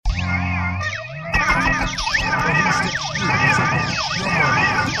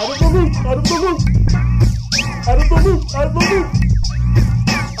Out of the loop! Out of the loop! Out of the loop!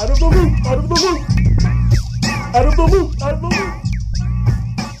 Out of the loop! Out of the loop! Out of the loop! Out of the loop!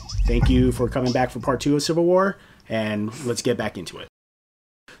 Thank you for coming back for part 2 of Civil War, and let's get back into it.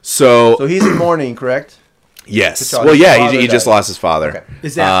 So he's in mourning, correct? Yes. T'Challa's Well, yeah, father he just died. lost his father. Okay.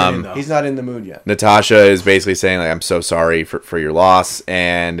 Is that in, though? He's not in the mood yet. Natasha is basically saying, like, I'm so sorry for your loss.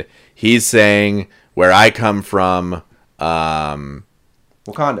 And he's saying, where I come from,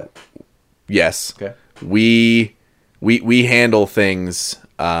 Wakanda. yes. Okay. We handle things...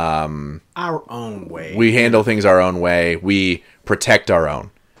 Our own way. we handle things our own way. We protect our own.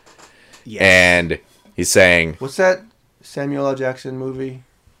 Yes. And he's saying... What's that Samuel L. Jackson movie?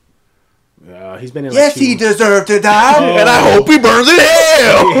 He's been in Yes, he deserved to die. And I hope he burns in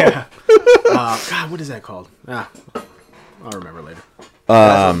hell! Yeah. God, what is that called? I'll remember later.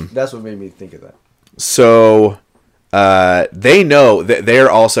 That's what made me think of that. So, they know that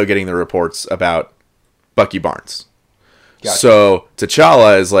they're also getting the reports about Bucky Barnes. Gotcha. So,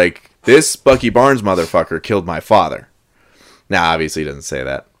 T'Challa is like, this Bucky Barnes motherfucker killed my father. Now, obviously he doesn't say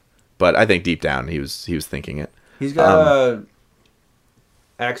that. But I think deep down he was thinking it. He's got a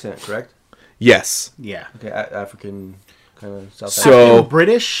accent, correct? Yes. Yeah. Okay, African kind of South So- African.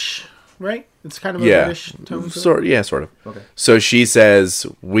 British, right? It's kind of a Yeah. British tone. to it. Sort of. Okay. So she says,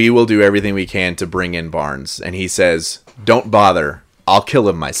 we will do everything we can to bring in Barnes. And he says, don't bother. I'll kill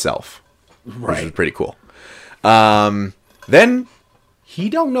him myself. Right. Which is pretty cool. Then He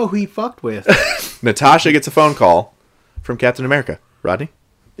don't know who he fucked with. Natasha gets a phone call from Captain America. Rodney?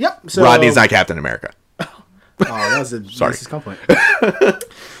 Yep. So, Rodney's not Captain America. Oh, that was a Sorry. racist compliment.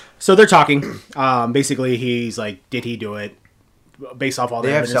 So they're talking. Basically, he's like, "Did he do it?" Based off all the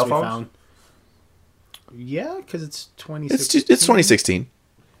They have evidence cell we phones? found. Yeah, because it's 2016. It's 2016.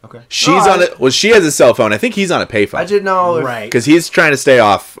 Okay. She's on it. Well, she has a cell phone. I think he's on a payphone. I didn't know if Right. Because he's trying to stay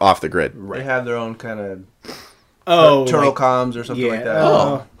off the grid. they have their own kind of Oh, turtle like, comms or something yeah. like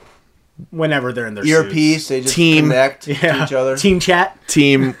that. Whenever they're in their Earpiece, they just Team. connect to Yeah. each other. Team chat.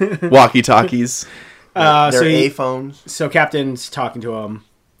 Team walkie-talkies. Their so he- A-phones. So Captain's talking to him.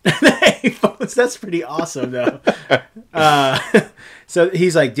 That's pretty awesome, though. So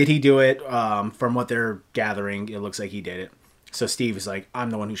he's like, did he do it? From what they're gathering, it looks like he did it. So Steve is like, I'm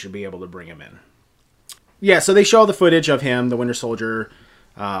the one who should be able to bring him in. Yeah, so they show all the footage of him, the Winter Soldier.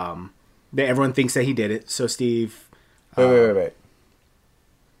 Everyone thinks that he did it. So Steve, Wait.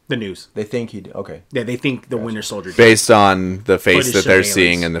 the news. They think he did. Okay. Yeah, they think the Winter Soldier did it. Based on the face Footage that they're surveillance.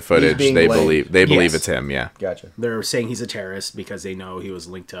 seeing in the footage, being they blamed. believe Yes. it's him. Yeah. Gotcha. They're saying he's a terrorist because they know he was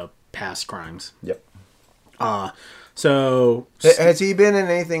linked to past crimes. Yep. So Has he been in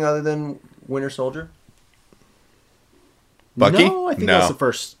anything other than Winter Soldier? Bucky? No, I think No. that's the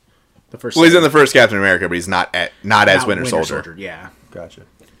first. The first. Well, he's in the first Captain America, but he's not as Not Winter Soldier. Yeah. Gotcha.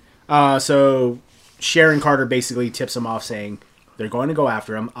 So Sharon Carter basically tips him off, saying they're going to go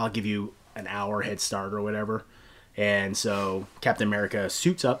after him. I'll give you an hour head start or whatever. And so Captain America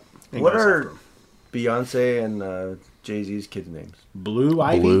suits up. And What goes after are him. Beyonce and Jay-Z's kids' names? Blue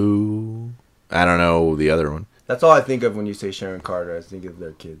Ivy? Blue. I don't know the other one. That's all I think of when you say Sharon Carter. I think of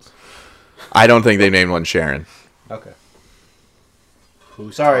their kids. I don't think they named one Sharon. Okay.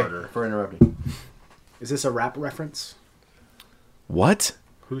 Who's Sorry Carter? for interrupting. Is this a rap reference? What?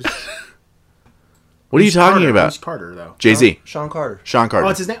 Who's What are you talking Carter? about? Who's Carter though? Jay-Z. Sean Carter. Sean Carter. Oh,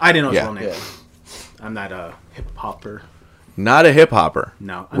 it's his name. I didn't know his Yeah. real name. Yeah. I'm not a hip hopper. Not a hip hopper.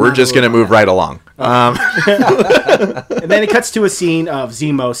 No, I'm We're not just a going to little- move right along. And then it cuts to a scene of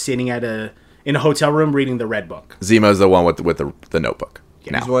Zemo sitting in a hotel room reading the Red Book. Zemo's the one with the notebook.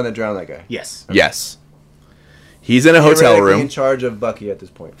 Yeah. Now. He's the one that drowned that guy. Yes. Yes. He's in a hotel Theoretically room. in charge of Bucky at this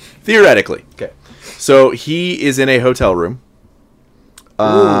point. Theoretically. Okay. So he is in a hotel room.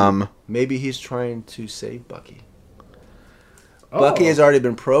 Maybe he's trying to save Bucky. Oh. Bucky has already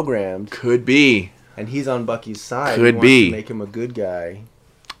been programmed, Could be. and he's on Bucky's side. Could he wants be. to make him a good guy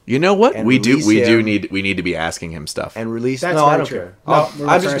You know what? And We release do him. need to be asking him stuff. and release. That's no, I very don't true. care. No, we're I'm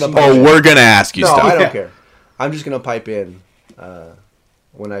not just trying gonna. to- Oh, we're gonna ask you No, stuff. I don't Yeah. care. I'm just gonna pipe in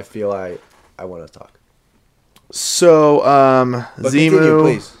when I feel I want to talk. So, But continue,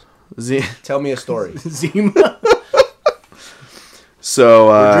 Zemu. please. Tell me a story. Zemo. So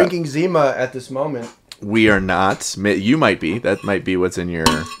We're drinking Zima at this moment. we are not. You might be. That might be what's in your.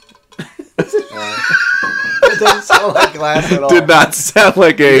 It doesn't sound like glass at all. Did not sound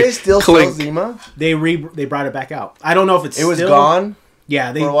like Do a they still clink. sell Zima? They brought it back out. I don't know if it's It was still, gone.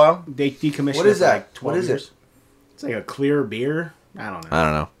 Yeah, they for a while? They decommissioned. What is it for that? Like 12 What is years. it? It's like a clear beer. I don't know. I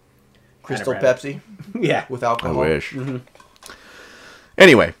don't know. Crystal never had Pepsi Yeah. with I alcohol. wish.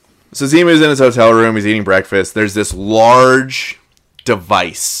 Anyway, so Zemu's in his hotel room. He's eating breakfast. There's this large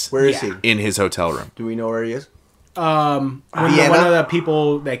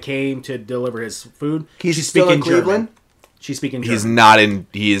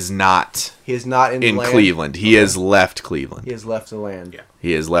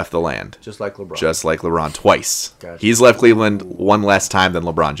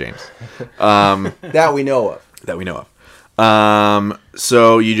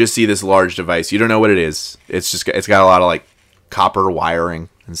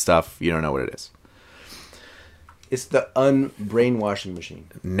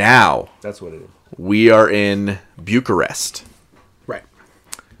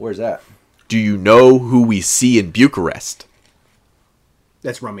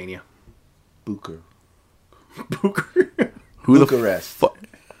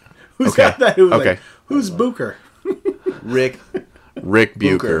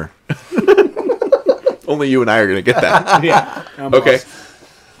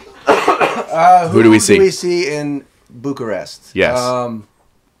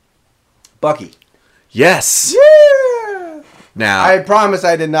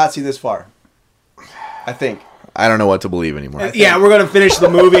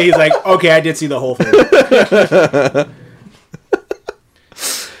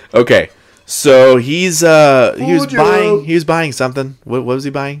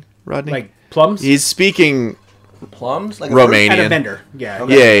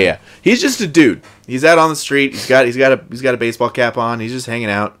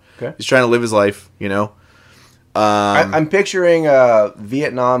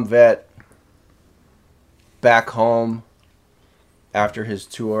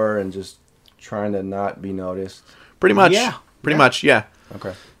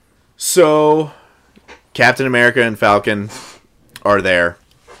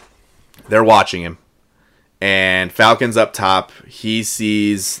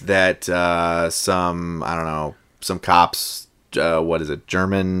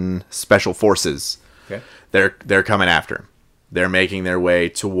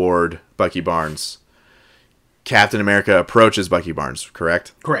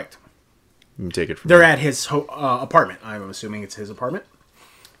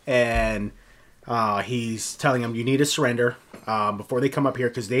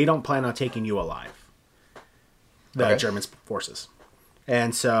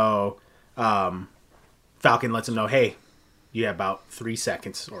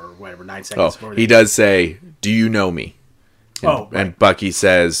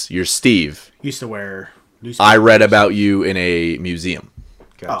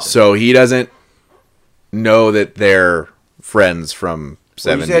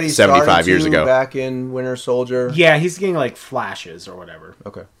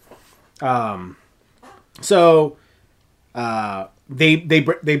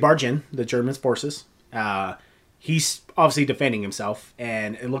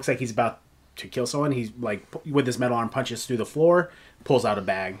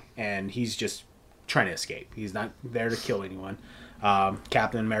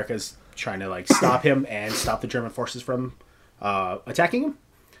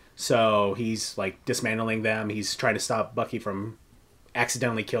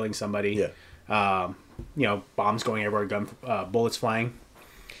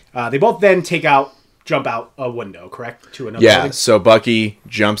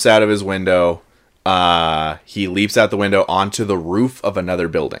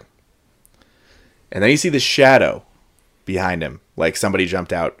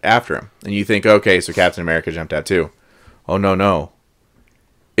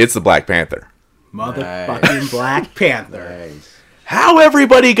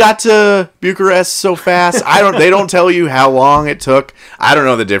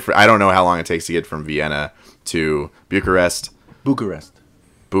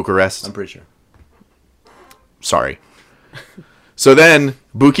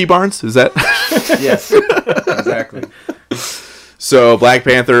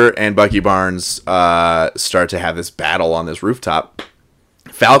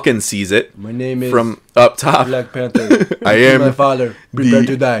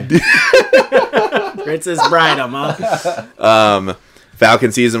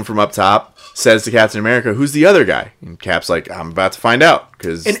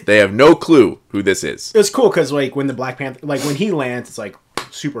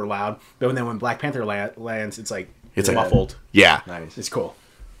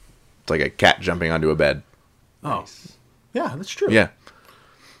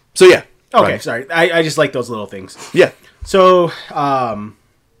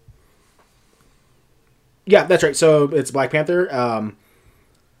Yeah, that's right. So it's Black Panther.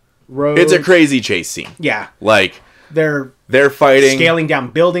 Rogue, It's a crazy chase scene. yeah. Like They're fighting, scaling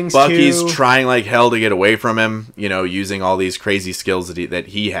down buildings. Bucky's too. trying like hell to get away from him, you know, using all these crazy skills that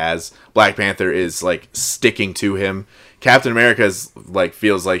he has. Black Panther is like sticking to him. Captain America's like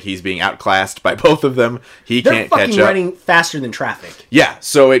feels like he's being outclassed by both of them. They're can't catch up. They're fucking running faster than traffic. Yeah,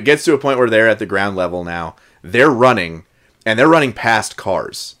 so it gets to a point where they're at the ground level now. They're running, and they're running past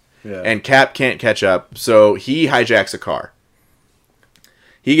cars. Yeah. And Cap can't catch up, so he hijacks a car.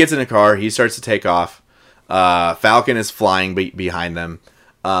 He gets in a car. He starts to take off. Falcon is flying behind them.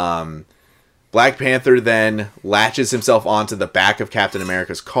 Black Panther then latches himself onto the back of Captain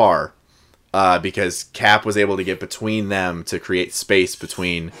America's car because Cap was able to get between them to create space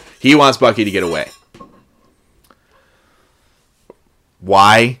between... He wants Bucky to get away.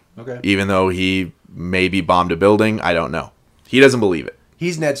 Why? Okay. Even though he maybe bombed a building, I don't know. He doesn't believe it.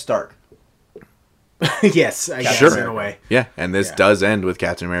 He's Ned Stark. Yes, I guess Sure. in a way. Yeah, and this does end with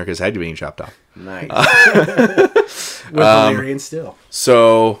Captain America's head being chopped off. Nice. With Valerian still.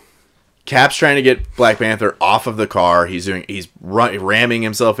 So Cap's trying to get Black Panther off of the car. He's ramming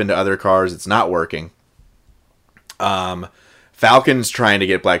himself into other cars. It's not working. Falcon's trying to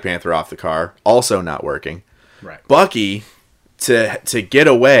get Black Panther off the car. Also not working. Right. Bucky, to get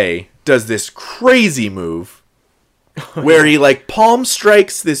away, does this crazy move where he like palm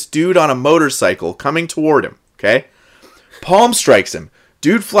strikes this dude on a motorcycle coming toward him. Okay? Palm strikes him.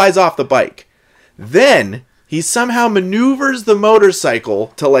 Dude flies off the bike. Then he somehow maneuvers the motorcycle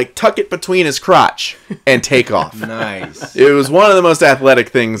to like tuck it between his crotch and take off. Nice. It was one of the most athletic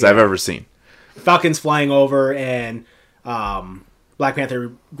things I've ever seen. Falcon's flying over, and Black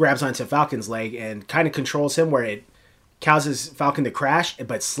Panther grabs onto Falcon's leg and kind of controls him, where it causes Falcon to crash,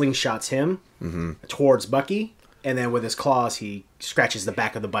 but slingshots him towards Bucky. And then with his claws, he scratches the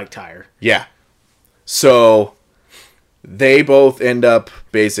back of the bike tire. Yeah. So they both end up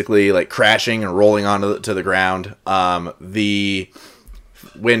basically like crashing and rolling onto the ground.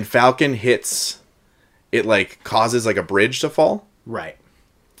 When Falcon hits, it like causes like a bridge to fall. Right.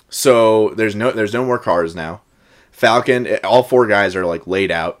 So there's no more cars now. Falcon, all four guys are like laid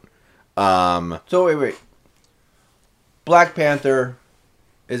out. So wait. Black Panther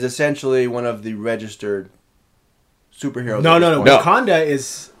is essentially one of the registered superheroes. No. No. Wakanda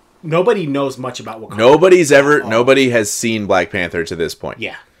is... Nobody knows much about Wakanda. Nobody has seen Black Panther to this point.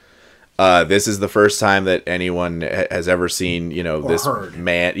 Yeah. This is the first time that anyone has ever seen, this heard.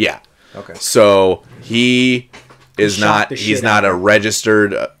 man. Yeah. Okay. So he's not a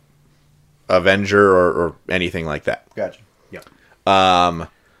registered Avenger or anything like that. Gotcha. Yep.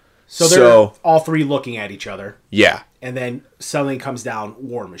 So they're all three looking at each other. Yeah. And then suddenly comes down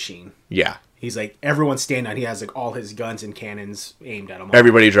War Machine. Yeah. He's like, everyone stand down. He has like all his guns and cannons aimed at him.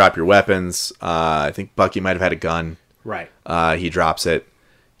 Everybody drop your weapons. I think Bucky might have had a gun. Right. He drops it.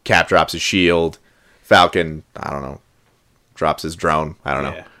 Cap drops his shield. Falcon, I don't know, drops his drone. I don't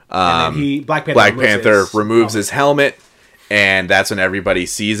know. And then Black Panther removes his helmet, and that's when everybody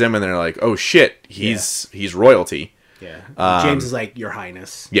sees him, and they're like, "Oh shit, he's royalty." Yeah. James is like, "Your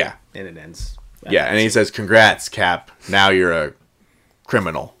Highness." Yeah. And it ends. Yeah, and he says, "Congrats, Cap. Now you're a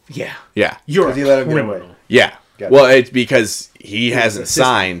criminal." Yeah. Yeah. You're a he let him get criminal. away. Yeah. Gotcha. Well, it's because he hasn't assistant.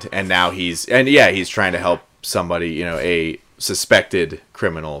 signed, and now he's trying to help somebody, a suspected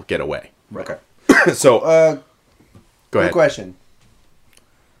criminal get away. Okay. So, go ahead. Good question.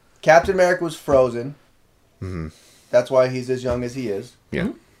 Captain America was frozen. Mm-hmm. That's why he's as young as he is. Yeah.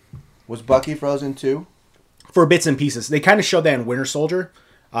 Mm-hmm. Was Bucky frozen too? For bits and pieces. They kind of showed that in Winter Soldier.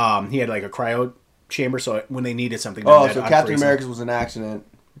 He had like a cryo chamber, so when they needed something... Oh, so Captain America's was an accident.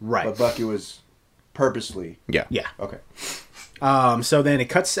 Right. But Bucky was purposely... Yeah. Yeah. Okay. So then it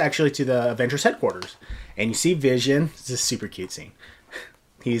cuts actually to the Avengers headquarters. And you see Vision. It's a super cute scene.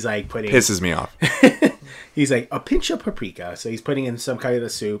 He's like putting... Pisses me off. He's like, a pinch of paprika. So he's putting in some kind of the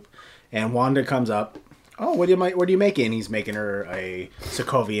soup. And Wanda comes up. Oh, what are you making? He's making her a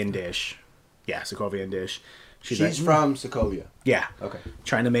Sokovian dish. Yeah, Sokovian dish. She's like, from Sokovia. Yeah. Okay.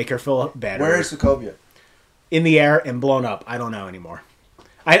 Trying to make her feel better. Where is Sokovia? In the air and blown up. I don't know anymore.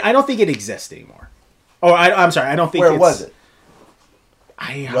 I don't think it exists anymore. Oh, I'm sorry. I don't think Where was it?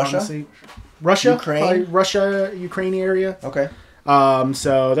 Russia? Honestly, Russia? Ukraine? Russia, Ukraine area. Okay.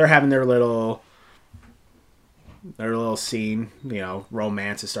 So they're having their little scene.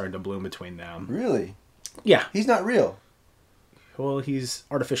 Romance is starting to bloom between them. Really? Yeah. He's not real. Well, he's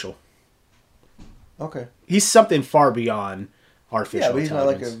artificial. Okay. He's something far beyond artificial. Yeah, but he's not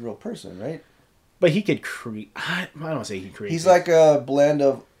like a real person, right? But he could create. I don't say he creates. He's like a blend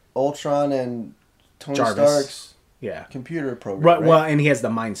of Ultron and Tony Jarvis. Stark's Yeah. computer program. Right. Well, and he has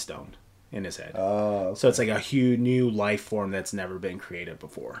the Mind Stone. in his head. Oh, okay. So it's like a huge new life form that's never been created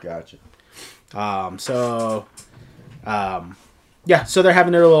before. Gotcha. Yeah, so they're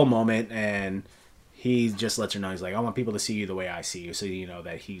having their little moment, and he just lets her know, he's like, I want people to see you the way I see you, so you know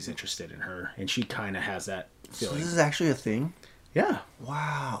that he's interested in her. And she kind of has that So feeling. this is actually a thing? Yeah.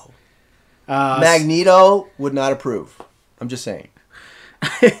 Wow. Magneto would not approve. I'm just saying.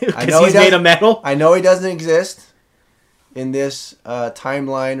 I know he's made of metal. I know he doesn't exist in this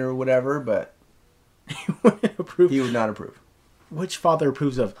timeline or whatever, but he would not approve. Which father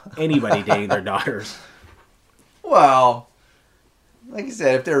approves of anybody dating their daughters? Well, like I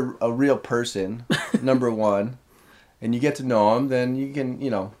said, if they're a real person, number one, and you get to know them, then you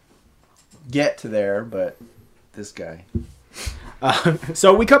can, get to there, but this guy.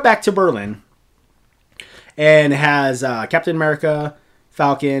 So we cut back to Berlin, and has Captain America,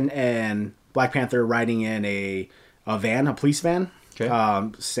 Falcon, and Black Panther riding in a van, a police van.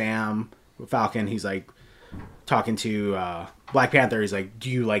 Okay. Sam, Falcon, he's like talking to Black Panther. He's like, do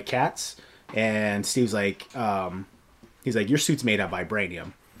you like cats? And Steve's like, he's like, your suit's made of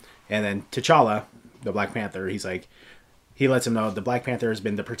vibranium. And then T'Challa, the Black Panther, he's like, he lets him know the Black Panther has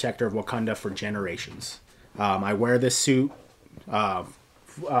been the protector of Wakanda for generations. I wear this suit. My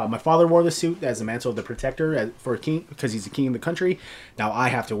father wore the suit as the mantle of the protector for a king, because he's the king of the country. Now I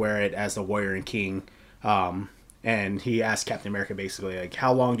have to wear it as the warrior and king. And he asked Captain America basically, like,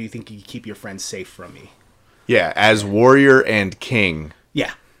 how long do you think you can keep your friends safe from me? Yeah, as warrior and king.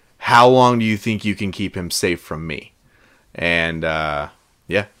 Yeah. How long do you think you can keep him safe from me? And, yeah.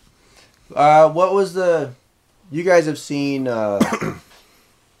 What was the... You guys have seen...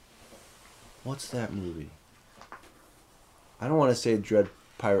 what's that movie? I don't want to say Dread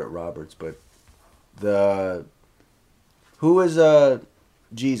Pirate Roberts, but who is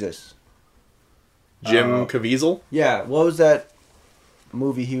Jesus? Jim Caviezel? Yeah, what was that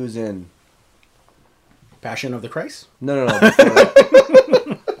movie he was in? Passion of the Christ? No. Before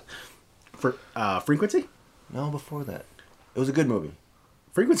that. For Frequency? No, before that. It was a good movie.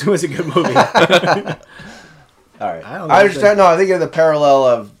 Frequency was a good movie. All right. I understand. No, I think of the parallel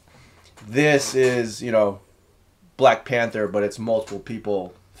of this is, Black Panther, but it's multiple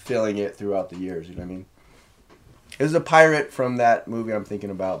people filling it throughout the years. You know what I mean? It was a pirate from that movie I'm thinking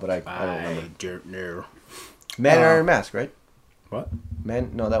about, but I don't remember. know. Man in Iron Mask, right? What?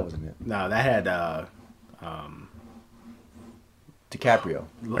 Man? No, that wasn't it. No, that had... DiCaprio.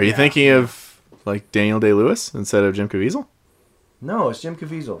 Are you thinking of, like, Daniel Day-Lewis instead of Jim Caviezel? No, it's Jim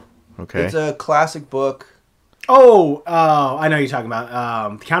Caviezel. Okay. It's a classic book. Oh, I know what you're talking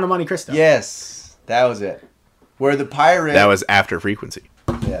about. The Count of Monte Cristo. Yes, that was it. Where the pirate... That was after Frequency.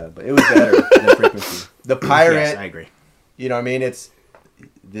 Yeah, but it was better than Frequency. The pirate... Yes, I agree. You know what I mean? It's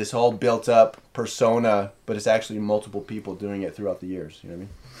this whole built-up persona, but it's actually multiple people doing it throughout the years. You know what I mean?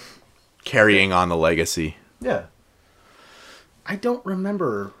 Carrying on the legacy. Yeah. I don't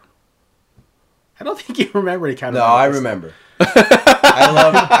remember. I don't think you remember the Count of No, Monte I Cristo. remember.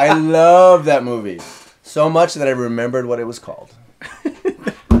 I love that movie so much that I remembered what it was called.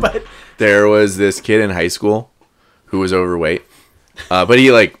 But There was this kid in high school who was overweight, but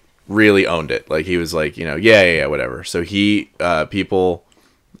he, like, really owned it. Like, he was like, yeah, whatever. So people,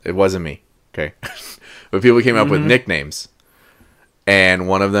 it wasn't me, okay? But people came up with nicknames. And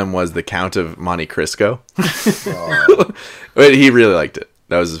one of them was the Count of Monte Cristo. Oh. But he really liked it.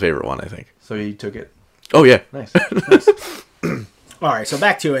 That was his favorite one, I think. So he took it. Oh, yeah. Nice. all right, so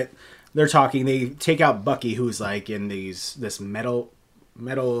back to it. They're talking. They take out Bucky, who's like in this metal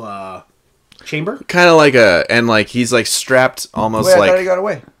chamber. Kind of like he's like strapped almost Wait, I like... thought he got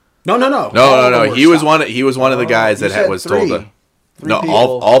away. No. No. He was one of the guys You that said was told to... three No, people.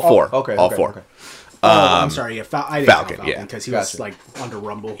 all four. Oh, okay, all okay, four. okay. I'm sorry. Yeah, I didn't Falcon, count yeah. because he was Gotcha. like under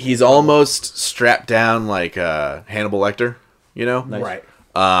Rumble. He's almost strapped down like Hannibal Lecter, Nice. right.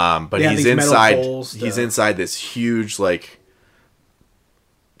 But They have he's these metal inside. poles He's to- inside this huge like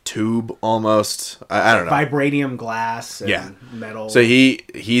tube almost. I don't know. Vibranium glass and Yeah. metal. So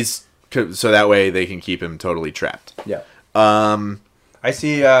he's so that way they can keep him totally trapped. Yeah. I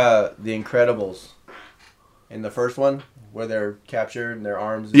see The Incredibles in the first one where they're captured and their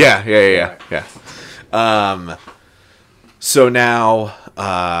arms. Yeah. So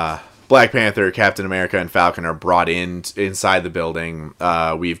now Black Panther, Captain America, and Falcon are brought inside the building.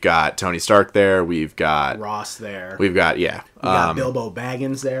 We've got Tony Stark there. We've got Ross there. We got Bilbo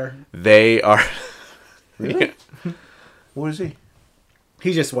Baggins there. They are. Really? What is he?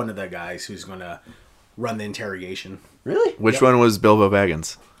 He's just one of the guys who's going to run the interrogation. Really? Which one was Bilbo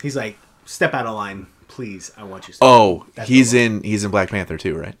Baggins? He's like, step out of line, please. I want you to step Oh, That's he's Bilbo. in Black Panther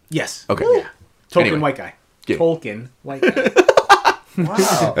too, right? Yes. Okay. Yeah. Tolkien Anyway. white guy. Yeah. Tolkien white guy.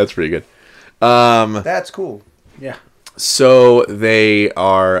 Wow. That's pretty good. That's cool. Yeah. So they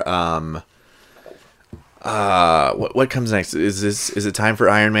are. What comes next? Is it time for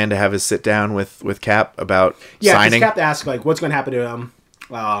Iron Man to have his sit down with Cap about signing? Cap asks like what's going to happen to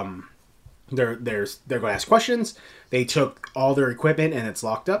him. They're going to ask questions. They took all their equipment and it's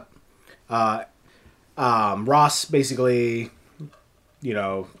locked up. Ross basically,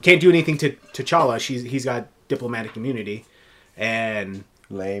 can't do anything to T'Challa. He's got diplomatic immunity, and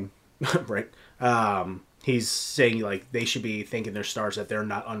Lame. right. He's saying like they should be thanking their stars that they're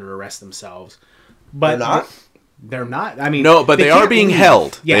not under arrest themselves. But They're not? They're not. I mean, no, but they are being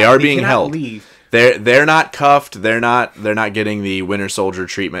held. Yeah, they are being cannot held. Leave. They're not cuffed. They're not getting the Winter Soldier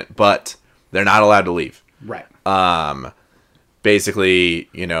treatment, but they're not allowed to leave. Right. Basically,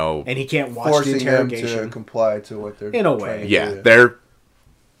 And he can't watch the Forcing him interrogation. to comply to what they're In a way. trying to yeah, do. they're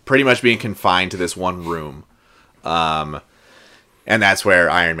pretty much being confined to this one room. And that's where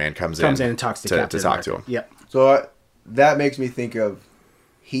Iron Man comes in and talks to Captain talk America. to him. Yep. So that makes me think of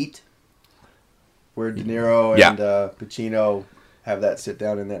Heat, where De Niro Yeah. and Pacino have that sit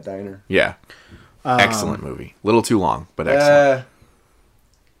down in that diner. Yeah. Excellent movie. Little too long, but excellent.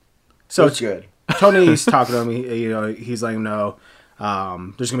 So It's good. Tony's talking to him. He's letting him know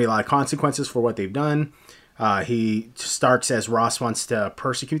there's gonna be a lot of consequences for what they've done. Stark says Ross wants to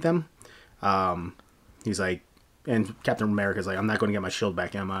persecute them. He's like, and Captain America's like, I'm not going to get my shield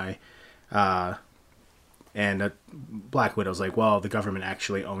back, am I? And Black Widow's like, well, the government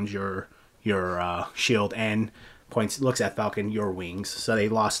actually owns your shield, and looks at Falcon, your wings. So they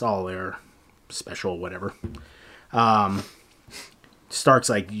lost all their special whatever. Stark's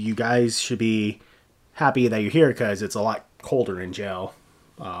like, you guys should be happy that you're here because it's a lot colder in jail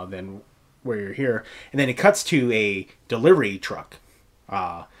than where you're here. And then it cuts to a delivery truck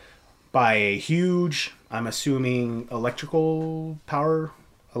by a huge, I'm assuming, electrical power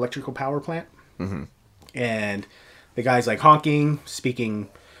plant. Mm-hmm. And the guy's like honking, speaking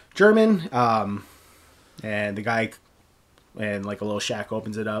German. And the guy, and like a little shack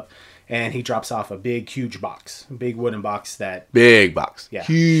opens it up. And he drops off a big wooden box that... Big box. Yeah.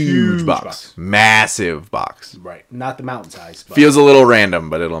 Huge box. Massive box. Right. Not the mountain size. But, Feels a little random,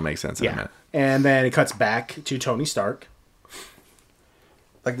 but it'll make sense in a minute. And then it cuts back to Tony Stark.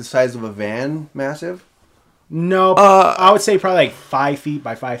 Like the size of a van, massive? No, I would say probably like 5 feet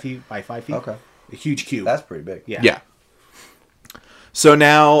by 5 feet by 5 feet. Okay. A huge cube. That's pretty big. Yeah. Yeah. So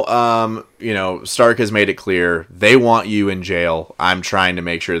now, Stark has made it clear they want you in jail. I'm trying to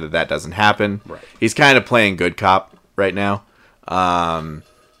make sure that doesn't happen. Right. He's kind of playing good cop right now. And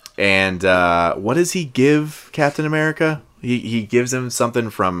what does he give Captain America? He gives him something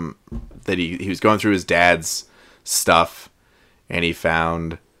from that he was going through his dad's stuff, and he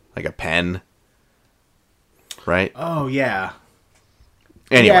found like a pen. Right? Oh, yeah.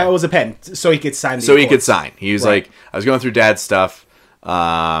 Anyway. Yeah, it was a pen, so he could sign the So he accords. could sign. He was Right. like, I was going through Dad's stuff,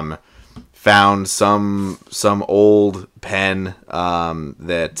 found some old pen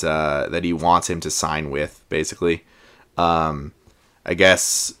that he wants him to sign with, basically. I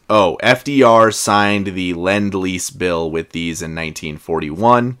guess, FDR signed the Lend-Lease bill with these in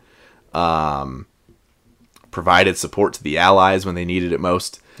 1941. Provided support to the Allies when they needed it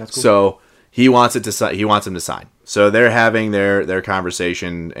most. That's cool. So he wants him to sign. So they're having their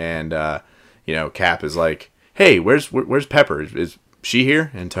conversation, and Cap is like, "Hey, where's Pepper? Is she here?"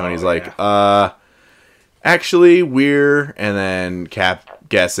 And Tony's actually we're, and then Cap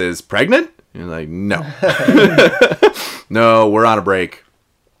guesses pregnant. And he's like, "No, no, we're on a break."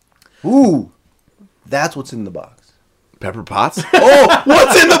 Ooh, that's what's in the box. Pepper Potts? Oh,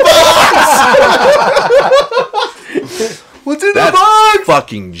 what's in the box? What's in That's the box?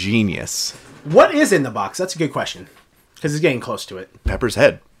 fucking genius. What is in the box? That's a good question. Because it's getting close to it. Pepper's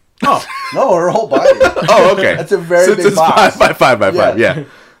head. Oh, No, her whole body. Oh, okay. That's a very big it's box. 5 by 5 by 5. Yeah.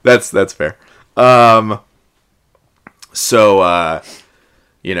 That's fair. So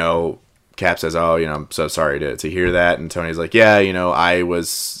Cap says, "Oh, I'm so sorry to hear that." And Tony's like, "Yeah, I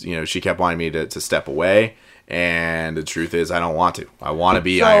was, she kept wanting me to step away, and the truth is I don't want to. I want to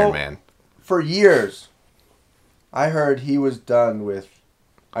be So- Iron Man." For years, I heard he was done with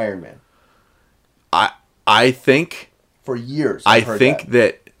Iron Man. I think For years, I I've heard think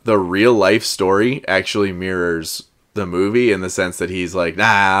that the real life story actually mirrors the movie in the sense that he's like,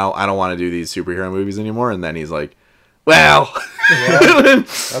 "Nah, I don't want to do these superhero movies anymore." And then he's like, "Well, Yeah.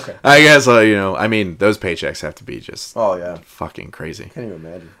 Okay. I guess I mean, those paychecks have to be just Oh yeah, fucking crazy." can't even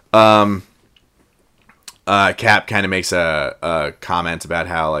imagine. Cap kind of makes a comment about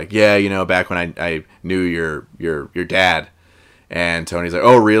how, like, yeah, back when I knew your dad, And Tony's like,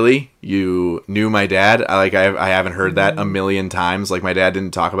 "Oh, really? You knew my dad? I haven't heard that a million times. Like, my dad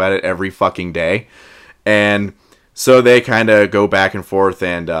didn't talk about it every fucking day." And so they kind of go back and forth,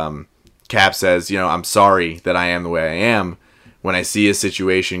 and Cap says, "I'm sorry that I am the way I am. When I see a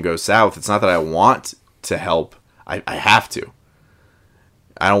situation go south, it's not that I want to help. I have to.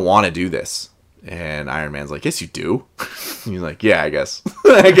 I don't want to do this." And Iron Man's like, "Yes, you do." And he's like, "Yeah, I guess.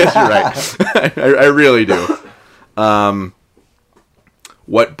 I guess you're right. I really do."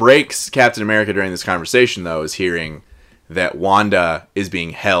 What breaks Captain America during this conversation, though, is hearing that Wanda is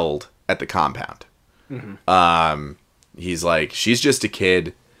being held at the compound. Mm-hmm. He's like, "She's just a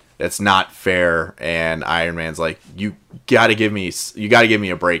kid. That's not fair." And Iron Man's like, "You gotta give me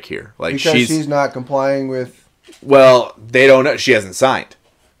a break here. Like, because she's not complying with." Well, they don't know. She hasn't signed,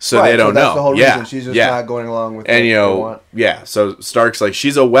 so they don't know. That's the whole reason. She's just not going along with. And yeah. So Stark's like,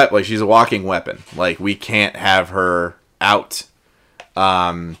 she's a walking weapon. Like, we can't have her out.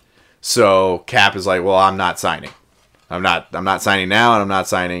 So Cap is like, "Well, I'm not signing. I'm not signing now, and I'm not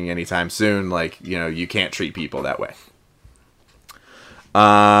signing anytime soon. Like, you can't treat people that way."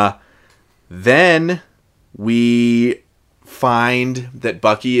 Then we find that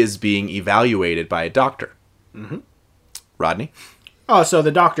Bucky is being evaluated by a doctor. Mm-hmm. Rodney? Oh, so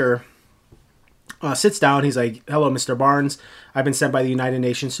the doctor sits down. He's like, "Hello, Mr. Barnes. I've been sent by the United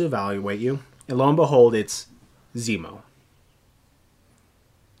Nations to evaluate you." And lo and behold, it's Zemo.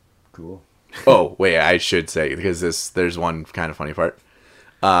 Cool. Oh, wait, I should say, because there's one kind of funny part.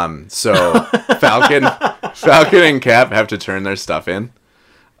 So Falcon and Cap have to turn their stuff in.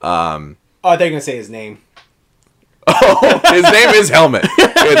 Oh, I thought you were going to say his name. Oh, his name is Helmet.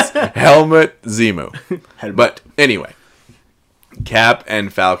 It's Helmet Zemo. But anyway, Cap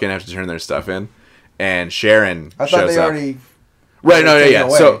and Falcon have to turn their stuff in, and Sharon I thought shows they up. already. Right, no, yeah.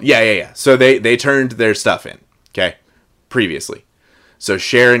 So yeah. So they turned their stuff in, okay, previously. So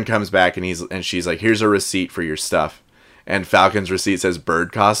Sharon comes back and she's like, "Here's a receipt for your stuff." And Falcon's receipt says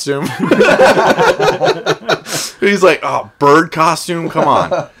bird costume. He's like, "Oh, bird costume? Come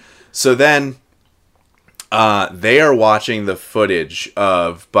on." So then they are watching the footage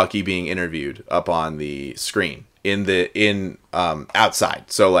of Bucky being interviewed up on the screen in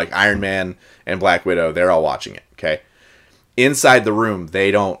outside. So like Iron Man and Black Widow, they're all watching it, okay? Inside the room,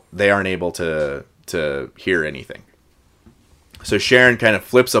 they aren't able to hear anything. So Sharon kind of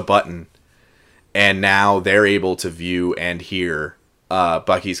flips a button, and now they're able to view and hear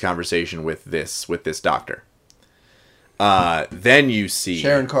Bucky's conversation with this doctor. Then you see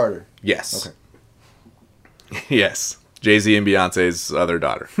Sharon Carter. Yes. Okay. Yes. Jay-Z and Beyonce's other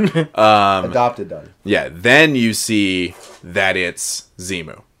daughter. Adopted daughter. Yeah. Then you see that it's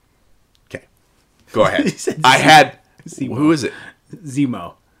Zemo. Okay. Go ahead. I had... Zemo. Who is it?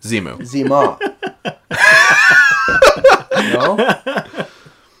 Zemo. Zemo. No?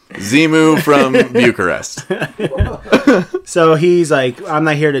 Zemo from Bucharest. So he's like, "I'm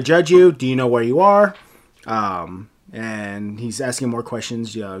not here to judge you. Do you know where you are?" And he's asking more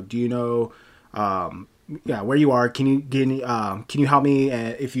questions. Do you know where you are? Can you help me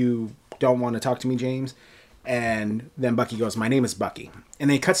if you don't want to talk to me, James? And then Bucky goes, "My name is Bucky." And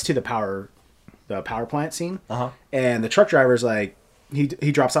then he cuts to the power plant scene. Uh-huh. And the truck driver's like, he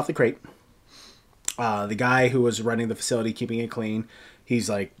drops off the crate. The guy who was running the facility, keeping it clean, he's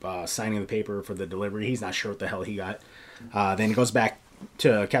like signing the paper for the delivery. He's not sure what the hell he got. Then he goes back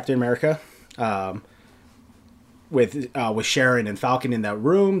to Captain America with Sharon and Falcon in that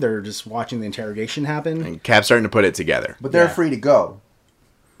room. They're just watching the interrogation happen. And Cap's starting to put it together. But they're free to go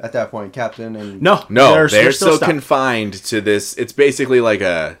at that point, Captain and no, they're still confined to this. It's basically like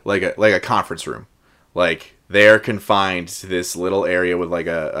a conference room. Like, they're confined to this little area with like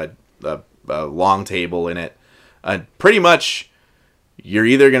a long table in it. Pretty much, you're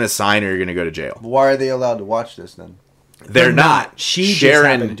either going to sign or you're going to go to jail. Why are they allowed to watch this then? They're not. Sharon just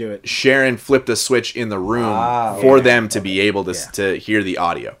happened to do it. Sharon flipped a switch in the room for them to be able to hear the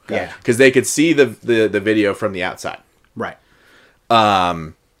audio. Yeah. Because they could see the video from the outside. Right.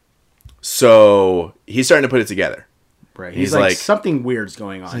 So he's starting to put it together. Right. He's like, something weird's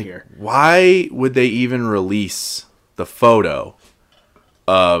going on here. Why would they even release the photo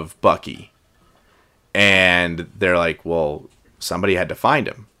of Bucky? And they're like, well, somebody had to find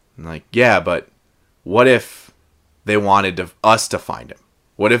him. I'm like, yeah, but what if they wanted us to find him?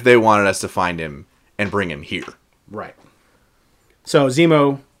 What if they wanted us to find him and bring him here? Right. So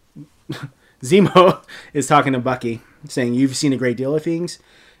Zemo is talking to Bucky, saying, "You've seen a great deal of things."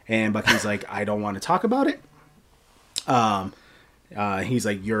 And Bucky's like, "I don't want to talk about it." He's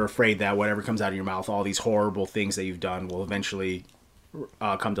like, "You're afraid that whatever comes out of your mouth, all these horrible things that you've done, will eventually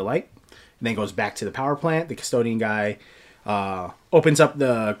come to light." And then goes back to the power plant. The custodian guy opens up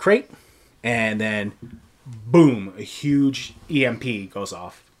the crate, and then boom, a huge EMP goes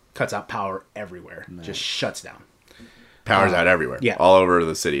off, cuts out power everywhere, just shuts down. Power's out everywhere. Yeah. All over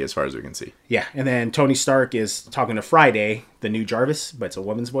the city as far as we can see. Yeah, and then Tony Stark is talking to Friday, the new Jarvis, but it's a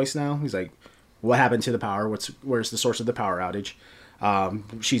woman's voice now. He's like, what happened to the power? Where's the source of the power outage?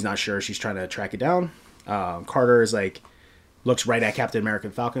 She's not sure. She's trying to track it down. Carter is like, looks right at Captain America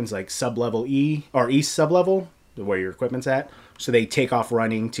and Falcon's like sub-level E, or East sub-level, where your equipment's at. So they take off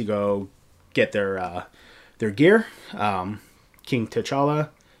running to go get their gear. King T'Challa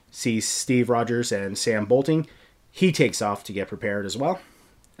sees Steve Rogers and Sam bolting. He takes off to get prepared as well.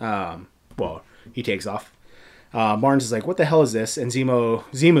 He takes off. Barnes is like, what the hell is this? And Zemo,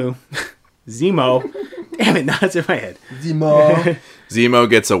 damn it, now it's in my head. Zemo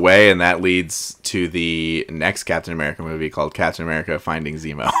gets away, and that leads to the next Captain America movie called Captain America Finding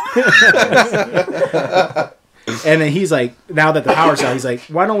Zemo. And then he's like, now that the power's out, he's like,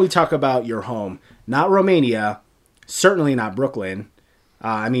 why don't we talk about your home? Not Romania, certainly not Brooklyn.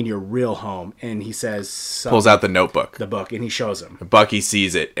 I mean, your real home. And he says... Pulls out the notebook. The book, and he shows him. Bucky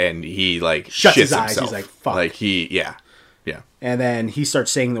sees it, and he, like, shuts shits his eyes. himself. He's like, fuck. Like, yeah. And then he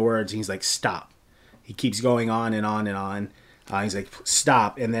starts saying the words, and he's like, stop. He keeps going on and on and on. He's like,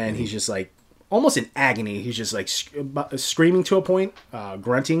 stop. And then he's just like, almost in agony. He's just like screaming to a point,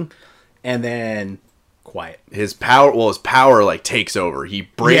 grunting, and then quiet. His power, like, takes over. He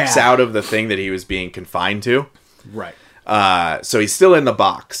breaks out of the thing that he was being confined to. Right. So he's still in the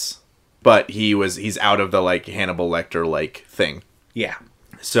box, but he's out of the, like, Hannibal Lecter like thing. Yeah.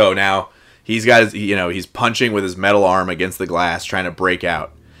 So now he's punching with his metal arm against the glass, trying to break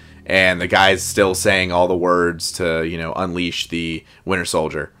out, and the guy's still saying all the words to unleash the Winter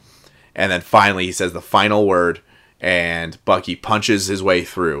Soldier, and then finally he says the final word, and Bucky punches his way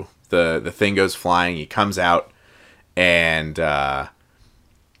through. The thing goes flying. He comes out, and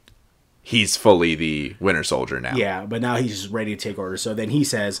he's fully the Winter Soldier now. Yeah, but now he's just ready to take orders. So then he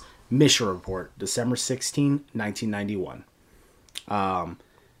says, mission report, December 16, 1991.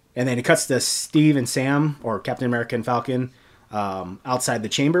 And then it cuts to Steve and Sam, or Captain America and Falcon, outside the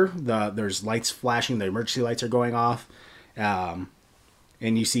chamber. There's lights flashing. The emergency lights are going off. And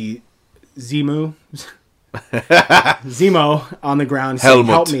you see Zemo on the ground saying,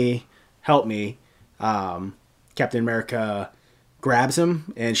 help me. Captain America grabs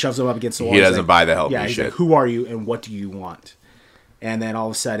him and shoves him up against the wall. He doesn't buy the help me he's shit. like, who are you and what do you want? And then all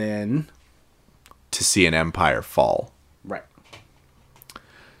of a sudden... To see an empire fall. Right.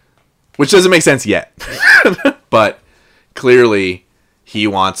 Which doesn't make sense yet. But clearly he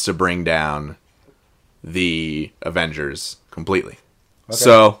wants to bring down the Avengers completely. Okay.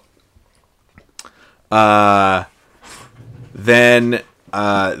 So then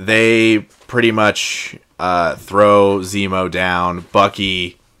they pretty much throw Zemo down.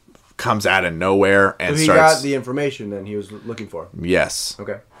 Bucky comes out of nowhere and he starts... got the information then he was looking for. Yes.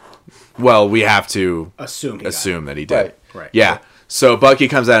 Okay. Well, we have to assume that he did. Right. Yeah. So Bucky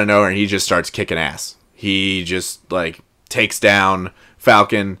comes out of nowhere and he just starts kicking ass. He just like takes down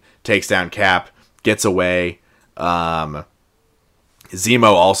Falcon, takes down Cap, gets away. Zemo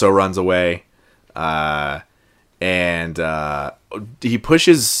also runs away. And he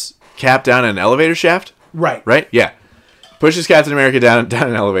pushes Cap down an elevator shaft. Right. Right? Yeah. Pushes Captain America down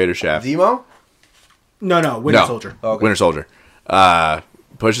an elevator shaft. Zemo? No, Winter Soldier. Okay. Winter Soldier.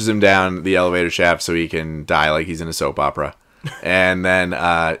 Pushes him down the elevator shaft so he can die like he's in a soap opera. And then,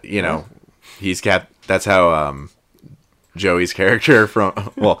 he's that's how Joey's character from,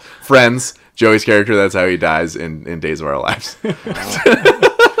 Friends, Joey's character, that's how he dies in Days of Our Lives.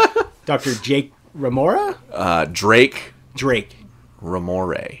 Dr. Jake Ramora? Drake.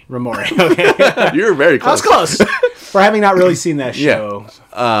 Ramore. Okay. You were very close. I was close. For having not really seen that show.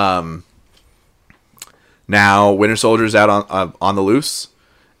 Yeah. Now Winter Soldier's out on the loose,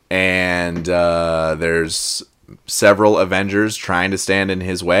 and there's several Avengers trying to stand in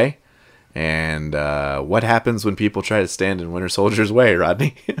his way. And what happens when people try to stand in Winter Soldier's way,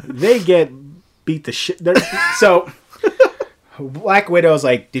 Rodney? They get beat the shit. So Black Widow's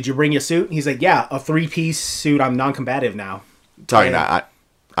like, "Did you bring your suit?" He's like, "Yeah, a 3-piece suit. I'm non-combative now." Talking to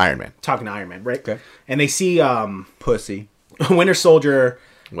Iron Man. Talking to Iron Man, right? Okay. And they see Pussy Winter Soldier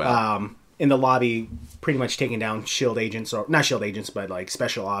Well. In the lobby, pretty much taking down SHIELD agents, or not SHIELD agents, but like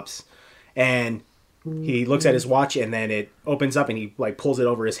special ops. And he looks at his watch, and then it opens up, and he like pulls it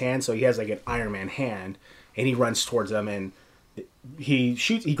over his hand, so he has like an Iron Man hand, and he runs towards them, and he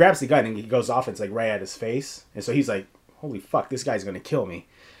shoots. He grabs the gun, and he goes off. It's like right at his face, and so he's like, "Holy fuck, this guy's gonna kill me."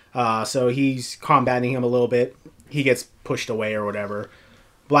 So he's combating him a little bit. He gets pushed away or whatever.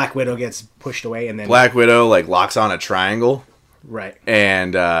 Black Widow gets pushed away, and then Black Widow like locks on a triangle, right,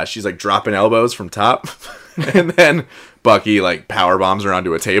 and she's like dropping elbows from top, and then Bucky like power bombs her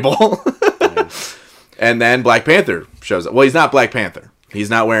onto a table, and then Black Panther shows up. Well, he's not Black Panther. He's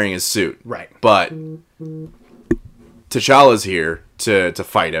not wearing his suit, right, but T'Challa's here to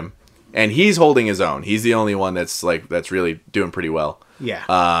fight him, and he's holding his own. He's the only one that's really doing pretty well.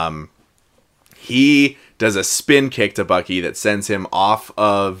 Yeah. He does a spin kick to Bucky that sends him off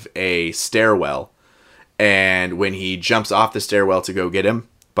of a stairwell, and when he jumps off the stairwell to go get him,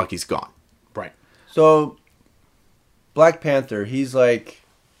 Bucky's gone. Right. So, Black Panther, he's like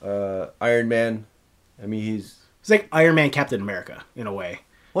Iron Man. I mean, he's like Iron Man, Captain America in a way.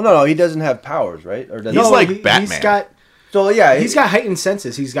 Well, no, he doesn't have powers, right? Or does he's like Batman. He's got. So yeah, he's got heightened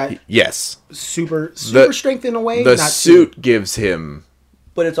senses. He's got super strength in a way. The suit gives him.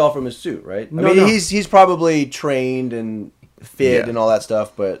 But it's all from his suit, right? No, I mean, he's probably trained and fit and all that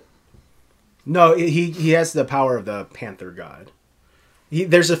stuff, but no, he has the power of the Panther God.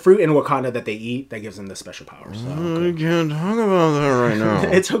 There's a fruit in Wakanda that they eat that gives them the special powers. So, I can't talk about that right now.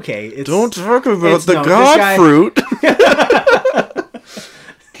 It's okay. Don't talk about the God fruit.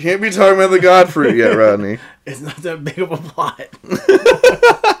 Can't be talking about the God fruit yet, Rodney. It's not that big of a plot.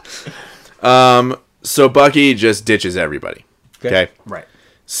 So Bucky just ditches everybody. Okay. Right.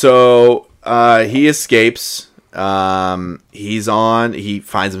 So he escapes. He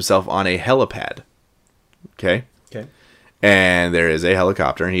finds himself on a helipad. Okay. Okay. And there is a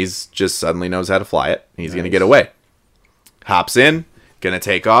helicopter, and he's just suddenly knows how to fly it. He's going to get away. Hops in, going to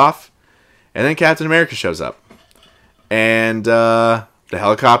take off, and then Captain America shows up. And the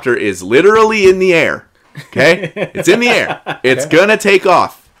helicopter is literally in the air. Okay? It's in the air. It's going to take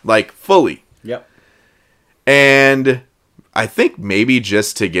off, like, fully. Yep. And I think maybe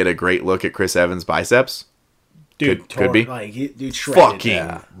just to get a great look at Chris Evans' biceps. Dude, could be. Like, dude, shredded.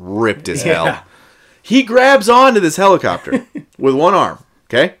 Fucking ripped as hell. He grabs onto this helicopter with one arm.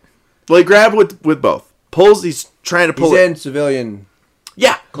 Okay? Well, he grabbed with both. Pulls, he's trying to pull He's it. in civilian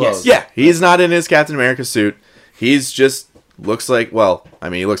clothes. Yeah, he's not in his Captain America suit. He's just looks like, well, I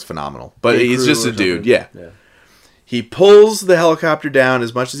mean, he looks phenomenal. But he's just a dude. Yeah. He pulls the helicopter down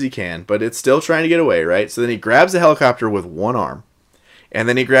as much as he can, but it's still trying to get away, right? So then he grabs the helicopter with one arm. And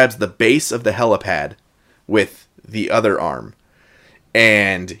then he grabs the base of the helipad with the other arm.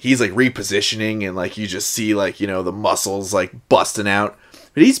 And he's like repositioning, and like you just see like, you know, the muscles like busting out.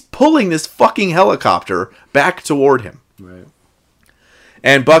 But he's pulling this fucking helicopter back toward him. Right.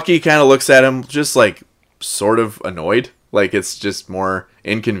 And Bucky kind of looks at him just like sort of annoyed. Like it's just more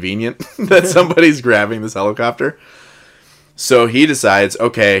inconvenient that somebody's grabbing this helicopter. So he decides,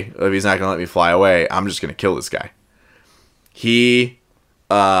 okay, if he's not going to let me fly away, I'm just going to kill this guy. He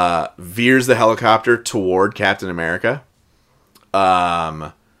veers the helicopter toward Captain America.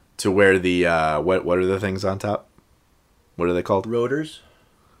 To where the what are the things on top? What are they called? Rotors.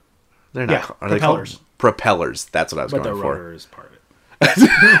 They're not. Are propellers. they called propellers? That's what I was going for. But the rotor is part of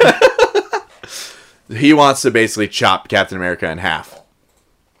it. He wants to basically chop Captain America in half.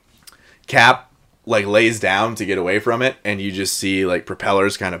 Cap like lays down to get away from it, and you just see like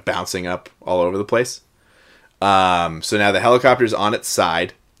propellers kind of bouncing up all over the place. So now the helicopter's on its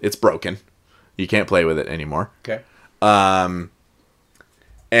side. It's broken. You can't play with it anymore. Okay.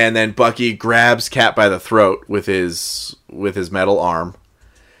 And then Bucky grabs Cap by the throat with his metal arm,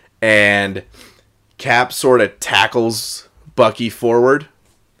 and Cap sort of tackles Bucky forward,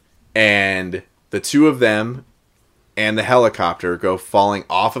 and the two of them and the helicopter go falling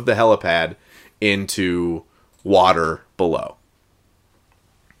off of the helipad into water below.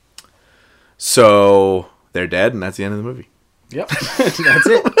 So they're dead, and that's the end of the movie. Yep. That's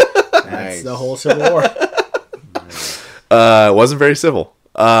it. That's the whole Civil War. It wasn't very civil.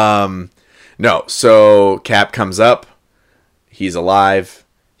 No, so Cap comes up. He's alive.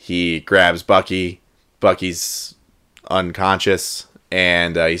 He grabs Bucky. Bucky's unconscious,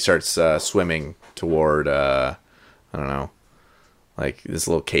 and he starts swimming toward, I don't know, like this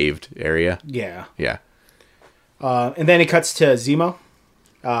little caved area. Yeah. Yeah. And then it cuts to Zemo.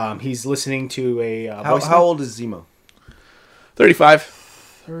 He's listening to a voice. How old is Zemo?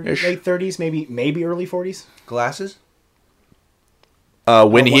 35. Late 30s, maybe early 40s. Glasses?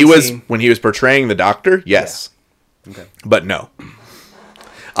 When he was portraying the Doctor, yes. Yeah. Okay. But no.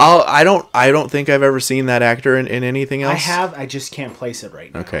 I don't think I've ever seen that actor in anything else. I have. I just can't place it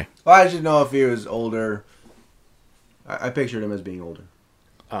right now. Okay. Well, I just know if he was older. I pictured him as being older.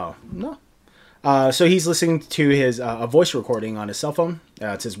 Oh, no. So he's listening to his a voice recording on his cell phone.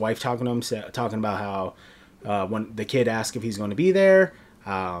 It's his wife talking to him, talking about how when the kid asked if he's going to be there,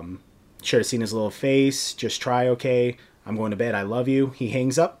 should have seen his little face. Just try, okay. I'm going to bed. I love you. He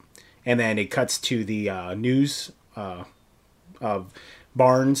hangs up. And then it cuts to the news of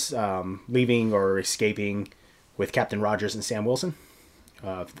Barnes leaving or escaping with Captain Rogers and Sam Wilson,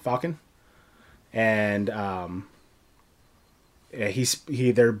 Falcon. And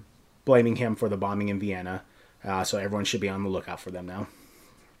they're blaming him for the bombing in Vienna. So everyone should be on the lookout for them now.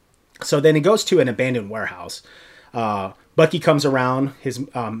 So then it goes to an abandoned warehouse. Bucky comes around. His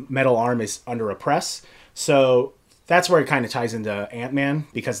metal arm is under a press. So that's where it kind of ties into Ant-Man,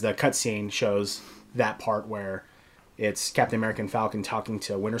 because the cutscene shows that part where it's Captain America and Falcon talking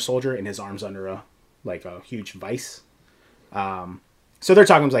to Winter Soldier, and his arm's under a huge vice. So they're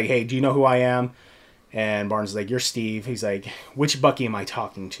talking. He's like, "Hey, do you know who I am?" And Barnes is like, "You're Steve." He's like, "Which Bucky am I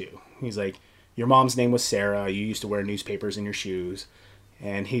talking to?" He's like, "Your mom's name was Sarah. You used to wear newspapers in your shoes."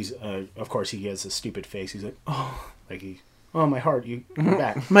 And he's, of course, he has a stupid face. He's like, "Oh, my heart, you're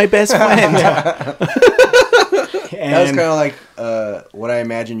back." My best friend. That was kind of like what I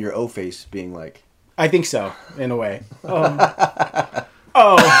imagine your O-face being like. I think so, in a way.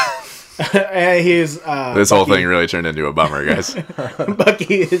 And he's This whole thing really turned into a bummer, guys.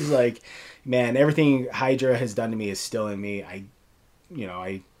 Bucky is like, "Man, everything Hydra has done to me is still in me. I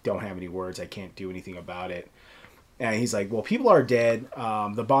don't have any words. I can't do anything about it." And he's like, "Well, people are dead.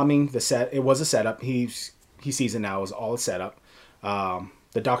 The bombing, it was a setup. He sees it now. It was all a setup.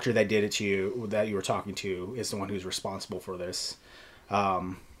 The doctor that did it to you, that you were talking to, is the one who's responsible for this.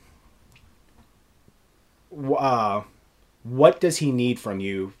 What does he need from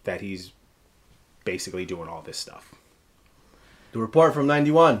you that he's basically doing all this stuff?" The report from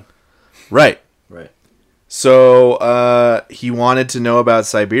 91. Right. Right. So he wanted to know about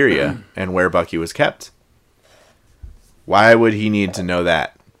Siberia and where Bucky was kept. Why would he need to know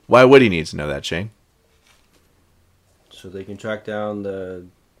that? Why would he need to know that, Shane? So they can track down the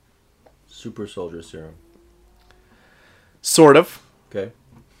super soldier serum. Sort of. Okay.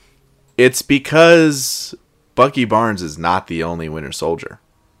 It's because Bucky Barnes is not the only Winter Soldier.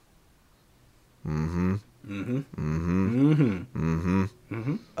 Mm-hmm. Mm-hmm. Mm-hmm. Mm-hmm.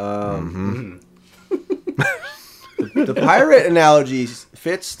 Mm-hmm. The pirate analogy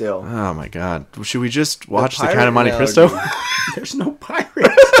fits still. Oh my god. Should we just watch the Count of Monte Cristo? There's no pirates.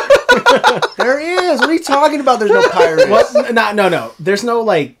 There is. What are you talking about? There's no pirates. What? No. There's no,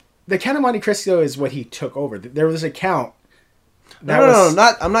 the Count of Monte Cristo is what he took over. There was a count. No.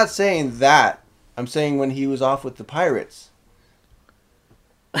 I'm not saying that. I'm saying when he was off with the pirates.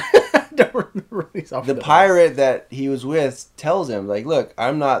 I don't remember when he's off The with pirate that he was with tells him, like, "Look,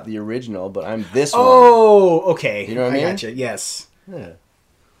 I'm not the original, but I'm this one." Oh, okay. You know what I mean? Gotcha. Yes. Yeah.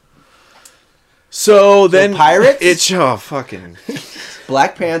 So then pirates? It's fucking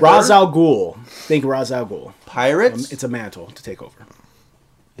Black Panther. Ra's al Ghul. Think Ra's al Ghul. Pirates? It's a mantle to take over.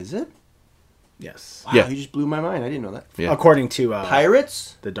 Is it? Yes. Wow, Yeah. you just blew my mind. I didn't know that. Yeah. According to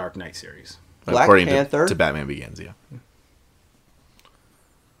Pirates? the Dark Knight series. Black according Panther? to Batman Begins, yeah.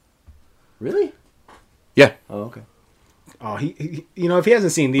 Really? Yeah. Oh, okay. Oh, he if he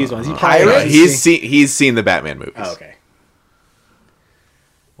hasn't seen these ones, he Pirates? probably He's seen the Batman movies. Oh, okay.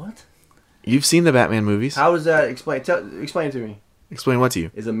 What? You've seen the Batman movies? How is that explained? Explain it to me. Explain what to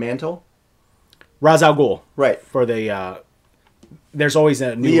you? Is a mantle? Ra's al Ghul. Right. For the there's always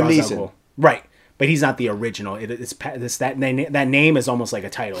a new Liam Ra's al Neeson. Ghul. Right. But he's not the original. It's that name is almost like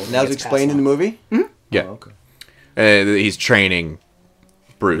a title. And that was explained in the movie? Yeah. Oh, okay. He's training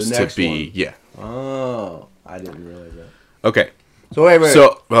Bruce The to next be one. yeah. Oh, I didn't realize that. Okay. So wait.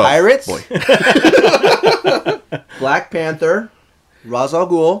 So Pirates? boy. Black Panther, Ra's al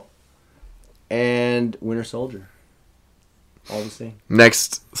Ghul, and Winter Soldier. All the same.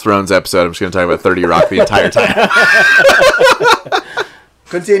 Next Thrones episode, I'm just going to talk about 30 Rock the entire time.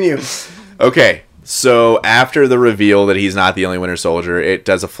 Continue. Okay. So after the reveal that he's not the only Winter Soldier, it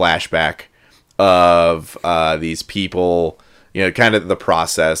does a flashback of these people, kind of the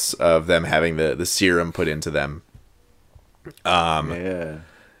process of them having the serum put into them. Yeah.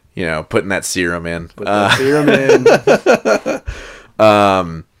 Putting that serum in. Put that serum in.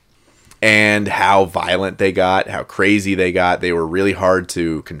 And how violent they got, how crazy they got. They were really hard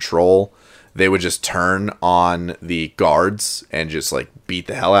to control. They would just turn on the guards and just beat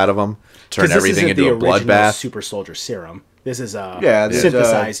the hell out of them. Turn everything into a bloodbath. Super Soldier Serum. This is a this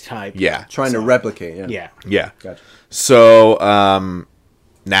synthesized type. Yeah. Trying to replicate. Yeah. Yeah. Gotcha. So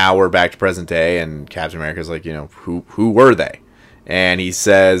now we're back to present day, and Captain America's like, who were they? And he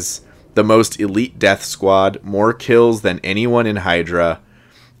says, the most elite death squad, more kills than anyone in Hydra.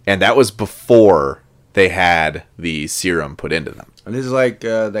 And that was before they had the serum put into them. And this is like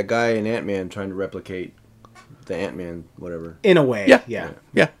that guy in Ant-Man trying to replicate the Ant-Man, whatever. In a way. Yeah. Yeah.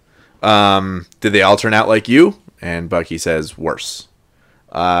 Yeah. Did they all turn out like you? And Bucky says, worse.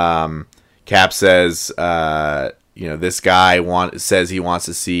 Cap says, this guy says he wants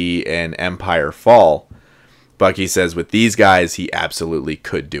to see an empire fall. Bucky says with these guys, he absolutely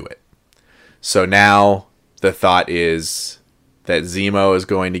could do it. So now the thought is that Zemo is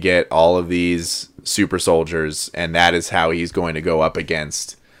going to get all of these super soldiers, and that is how he's going to go up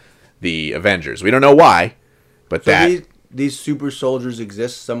against the Avengers. We don't know why, but these super soldiers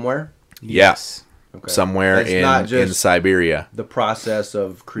exist somewhere? Yes. Okay. Somewhere in Siberia. The process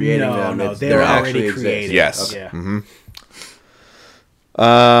of creating them. No, they're already created. Yes. Okay.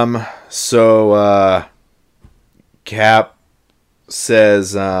 Mm-hmm. So Cap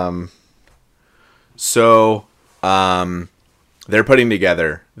says they're putting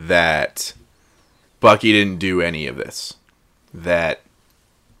together that Bucky didn't do any of this. That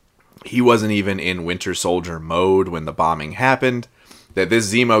he wasn't even in Winter Soldier mode when the bombing happened. That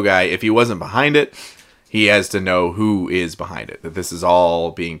this Zemo guy, if he wasn't behind it, he has to know who is behind it. That this is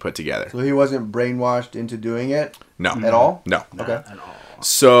all being put together. So he wasn't brainwashed into doing it? No. At all? No. Okay. At all.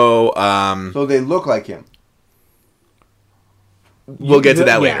 So, so they look like him? We'll get to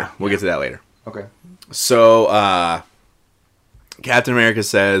that later. We'll get to that later. Okay. So, Captain America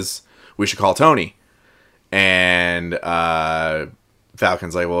says, we should call Tony. And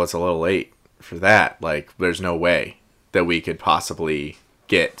Falcon's like, well, it's a little late for that. Like, there's no way that we could possibly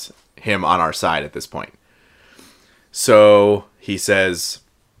get him on our side at this point. So he says,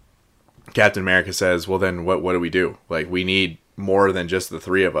 Captain America says, well, then what do we do? Like, we need more than just the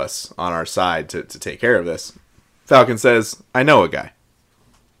three of us on our side to take care of this. Falcon says, I know a guy.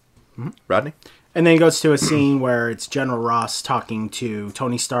 Mm-hmm. Rodney? And then he goes to a scene where it's General Ross talking to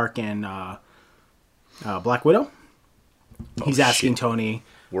Tony Stark and Black Widow. He's asking Tony.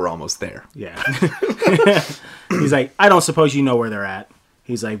 We're almost there. Yeah. He's like, I don't suppose you know where they're at.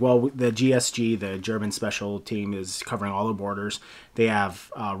 He's like, well, the GSG, the German special team, is covering all the borders. They have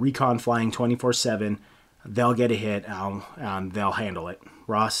recon flying 24/7. They'll get a hit, and they'll handle it.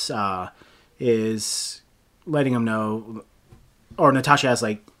 Ross is letting him know, or Natasha asks,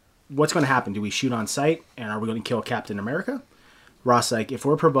 like, what's going to happen? Do we shoot on sight, and are we going to kill Captain America? Ross like, if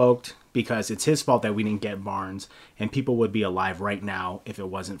we're provoked, because it's his fault that we didn't get Barnes, and people would be alive right now if it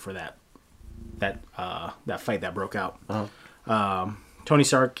wasn't for that fight that broke out. Uh-huh. Tony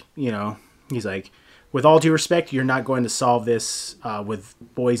Stark, he's like, with all due respect, you're not going to solve this with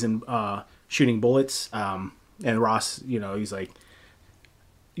boys and shooting bullets. And Ross, he's like,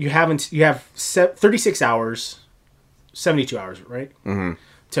 you have 36 hours, 72 hours, right? Mm-hmm.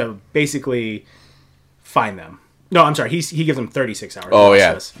 To basically find them. No, I'm sorry. He gives them 36 hours. Oh,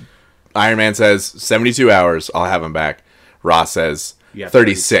 yeah. Iron Man says 72 hours, I'll have him back. Ross says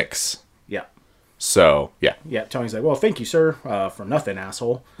 36. Yeah. So, yeah. Yeah, Tony's like, well, thank you, sir, for nothing,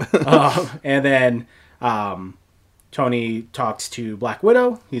 asshole. And then Tony talks to Black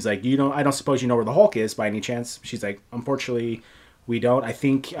Widow. He's like, I don't suppose you know where the Hulk is by any chance. She's like, unfortunately, we don't. I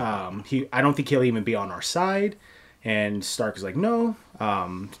think I don't think he'll even be on our side. And Stark is like, no.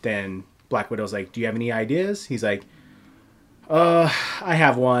 Then Black Widow's like, do you have any ideas? He's like, I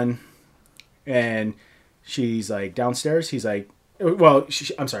have one. And she's like, downstairs? He's like, well,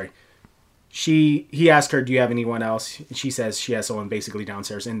 I'm sorry. He asked her, do you have anyone else? And she says she has someone basically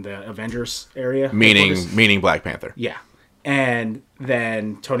downstairs in the Avengers area. Meaning Black Panther. Yeah. And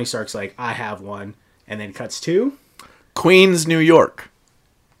then Tony Stark's like, I have one. And then cuts to Queens, New York.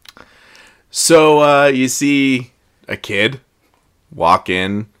 So you see a kid walk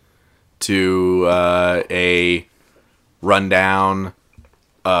in to a rundown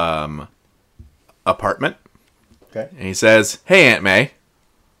apartment. Okay. And he says, hey, Aunt May.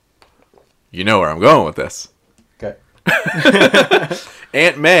 You know where I'm going with this. Okay.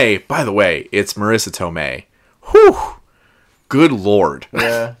 Aunt May, by the way, it's Marissa Tomei. Whew. Good Lord.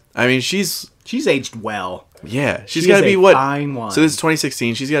 Yeah. I mean, she's aged well. Yeah. She's got to be what? Fine one. So this is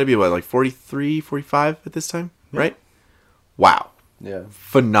 2016. She's got to be what, like 43, 45 at this time? Yeah. Right? Wow. Yeah.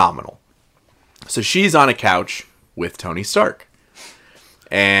 Phenomenal. So she's on a couch with Tony Stark.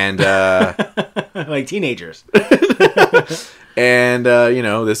 And like teenagers. And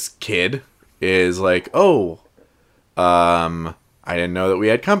this kid is like, oh, I didn't know that we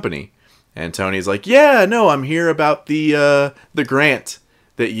had company. And Tony's like, yeah, no, I'm here about the grant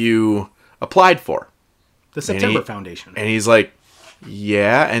that you applied for. The September Foundation. And he's like,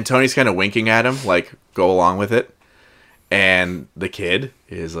 yeah. And Tony's kind of winking at him, like, go along with it. And the kid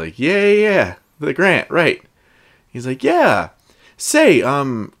is like, yeah, the grant, right. He's like, yeah. Say,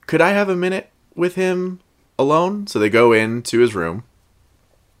 could I have a minute with him alone? So they go into his room.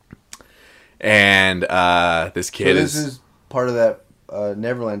 And this kid is part of that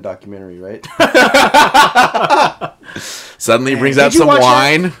Neverland documentary, right? Suddenly brings out some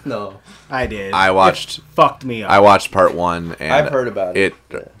wine. No. I did. I watched. It fucked me up. I watched part 1, and I've heard about it.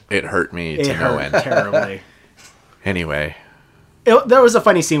 It hurt me It to no hurt end. terribly. Anyway. There was a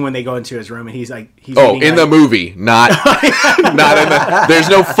funny scene when they go into his room and he's Oh, in the movie, not in the. There's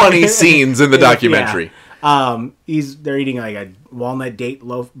no funny scenes in the documentary. Yeah. They're eating like a walnut date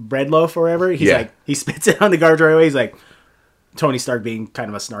bread loaf or whatever. He's like, he spits it on the garbage right away. He's like, Tony Stark being kind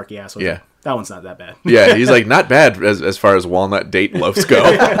of a snarky asshole. Yeah. Like, that one's not that bad. Yeah, he's like, not bad as far as walnut date loaves go.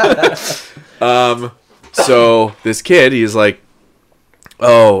 So this kid, he's like,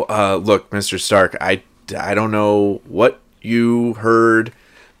 look, Mr. Stark, I don't know what you heard,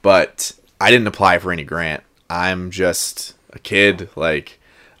 but I didn't apply for any grant. I'm just a kid. Like,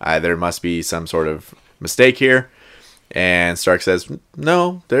 there must be some sort of mistake here. And Stark says,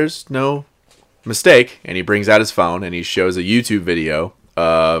 no, there's no mistake. And he brings out his phone and he shows a YouTube video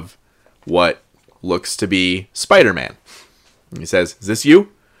of what looks to be Spider-Man. And he says, is this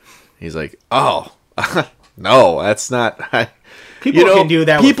you? He's like, oh, no, that's not... People can do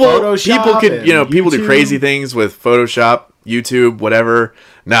that with Photoshop. People do crazy things with Photoshop, YouTube, whatever.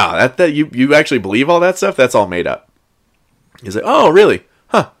 No, that you actually believe all that stuff? That's all made up. He's like, oh, really?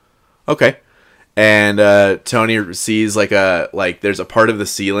 Huh. Okay. And Tony sees there's a part of the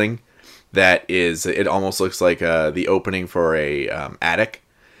ceiling that is, it almost looks like the opening for a attic,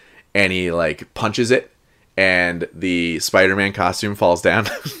 and he like punches it, and the Spider-Man costume falls down.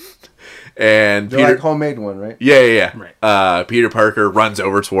 And They're like homemade one, right? Yeah. Right. Peter Parker runs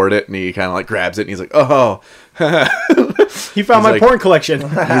over toward it, and he kind of like grabs it, and he's like, oh. He found my porn collection.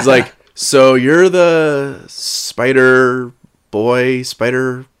 He's like, so you're the Spider boy,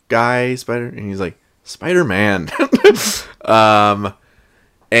 Spider guy, Spider... And he's like, Spider-Man.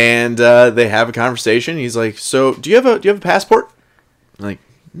 And they have a conversation. He's like, so do you have a passport? I'm like,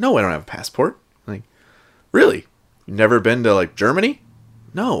 no, I don't have a passport. I'm like, really? You've never been to like Germany?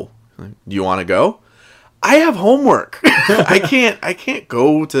 No. Like, do you want to go? I have homework. I can't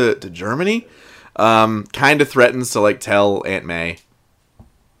go to Germany. Kind of threatens to like tell Aunt May.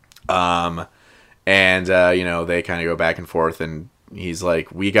 And they kind of go back and forth, and he's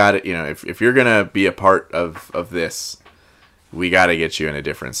like, we got it. If you're gonna be a part of this, we got to get you in a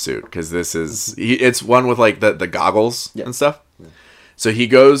different suit, because it's one with like the goggles and stuff. Yeah. So he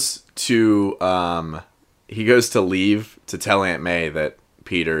goes to leave to tell Aunt May that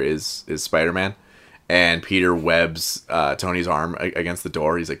Peter is Spider-Man, and Peter webs Tony's arm against the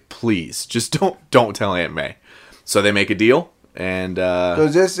door. He's like, please, just don't tell Aunt May. So they make a deal, and so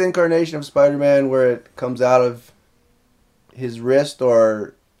is this incarnation of Spider-Man where it comes out of his wrist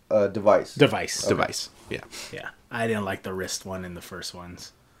or a device? Device. Okay. Device. Yeah. Yeah. I didn't like the wrist one in the first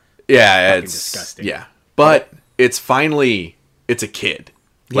ones. Yeah, it's disgusting. Yeah, but it's a kid.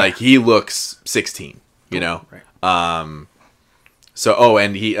 Yeah. Like, he looks 16. Right. So,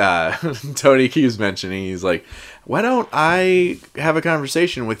 and he, Tony keeps mentioning, he's like, why don't I have a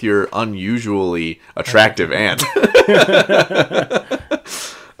conversation with your unusually attractive aunt?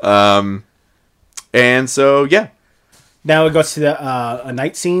 And so, yeah. Now it goes to a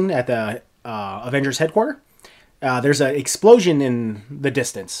night scene at the Avengers headquarters. There's an explosion in the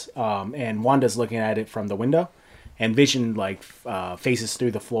distance, and Wanda's looking at it from the window, and Vision faces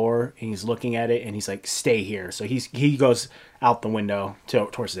through the floor, and he's looking at it, and he's like, "Stay here." So he goes out the window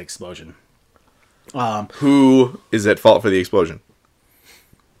towards the explosion. Who is at fault for the explosion?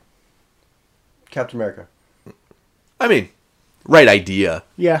 Captain America. I mean, right idea.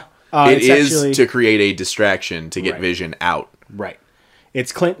 Yeah, it is actually to create a distraction to get Vision out. Right.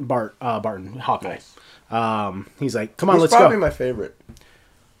 It's Clint Barton, Hawkeye. Nice. He's like, come on, let's go. He's go. probably my favorite.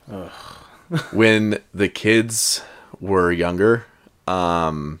 When the kids were younger,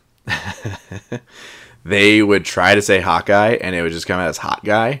 they would try to say Hawkeye, and it would just come out as Hot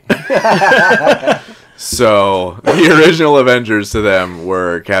Guy. So the original Avengers to them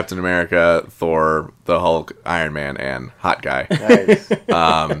were Captain America, Thor, the Hulk, Iron Man, and Hot Guy. Nice.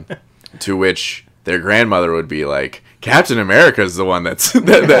 To which their grandmother would be like, Captain America's the one that's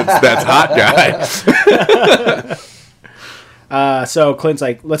Hot Guy. So Clint's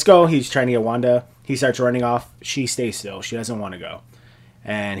like, let's go. He's trying to get Wanda. He starts running off. She stays still. She doesn't want to go.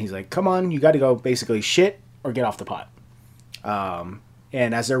 And he's like, come on, you got to go basically shit or get off the pot.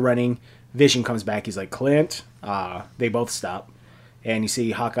 And as they're running, Vision comes back. He's like, Clint. They both stop. And you see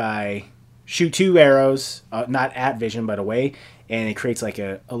Hawkeye shoot 2 arrows, not at Vision, but away. And it creates like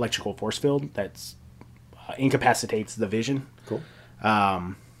a electrical force field that's incapacitates the Vision. Cool.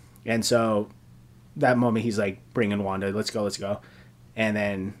 And so that moment he's like bringing Wanda, let's go. And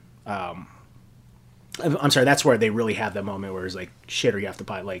then I'm sorry, that's where they really have that moment where it's like, shit, or you have to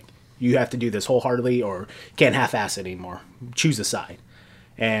buy, like, you have to do this wholeheartedly or can't half-ass it anymore. Choose a side.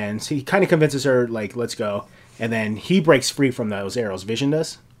 And so he kind of convinces her, like, let's go. And then he breaks free from those arrows. Vision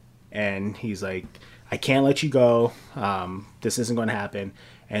does. And he's like, I can't let you go. This isn't going to happen.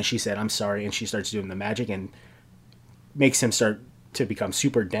 And she said, I'm sorry. And she starts doing the magic and makes him start to become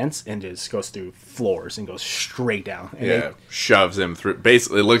super dense and just goes through floors and goes straight down. And shoves him through.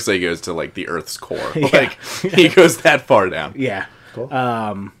 Basically, it looks like he goes to, like, the Earth's core. Yeah. Like, he goes that far down. Yeah. Cool.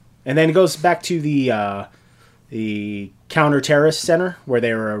 And then it goes back to the counter-terrorist center where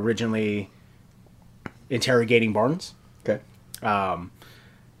they were originally interrogating Barnes. Okay.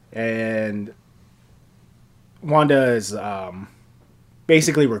 And Wanda is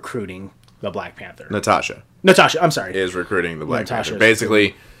basically recruiting the Black Panther. Natasha I'm sorry. is recruiting the Black Natasha Panther. is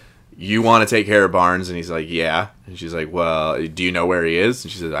Basically, you want to take care of Barnes? And he's like, yeah. And she's like, well, do you know where he is?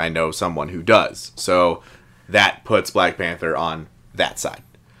 And she says, I know someone who does. So that puts Black Panther on that side.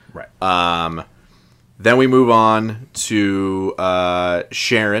 Right. Then we move on to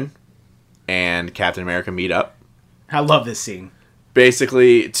Sharon and Captain America meet up. I love this scene.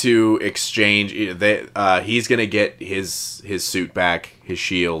 Basically, to exchange, he's gonna get his suit back, his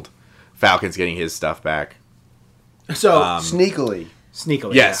shield. Falcon's getting his stuff back. So Sneakily.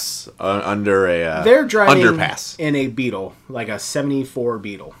 yes, under a they're driving underpass in a Beetle, like a 74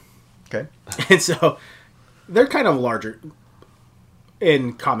 Beetle, Okay. and so they're kind of larger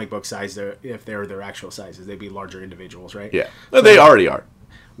in comic book size. If they're their actual sizes, they'd be larger individuals, right? Yeah, they already are.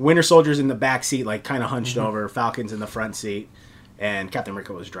 Winter Soldier's in the back seat, like kind of hunched over. Falcon's in the front seat, and Captain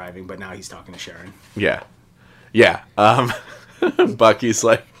America was driving, but now he's talking to Sharon. Yeah. Bucky's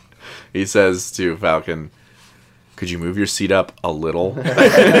like, he says to Falcon, could you move your seat up a little?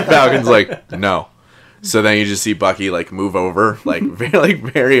 Falcon's like, no. So then you just see Bucky like move over, like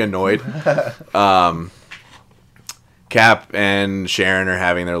very annoyed. Cap and Sharon are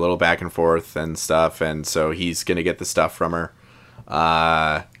having their little back and forth and stuff, and so he's gonna get the stuff from her.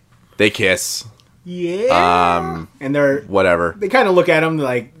 They kiss. Yeah. And they're Whatever. they kind of look at him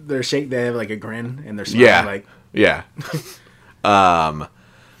like they have like a grin and they're smiling like Yeah.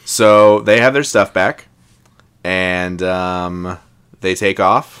 So they have their stuff back, and they take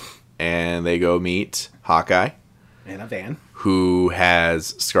off, and they go meet Hawkeye, in a van. who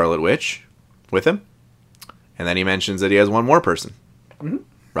has Scarlet Witch with him, and then he mentions that he has one more person. Mm-hmm.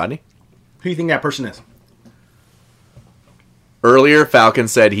 Rodney? Who do you think that person is? Earlier, Falcon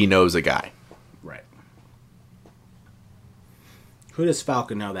said he knows a guy. Right. Who does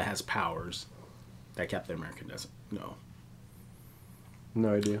Falcon know that has powers that Captain America doesn't know?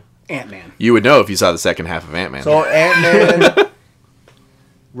 No idea. Ant-Man. You would know if you saw the second half of Ant-Man. So Ant-Man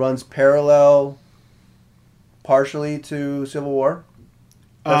runs parallel partially to Civil War?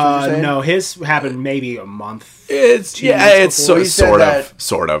 That's what you're saying? No, his happened maybe a month. it's 2 months before. He said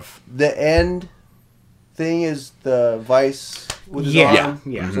sort of. The end thing is the vice with his arm?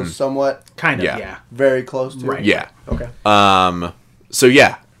 Yeah. So somewhat Kind of, Yeah. yeah. very close to Right. Yeah. Okay.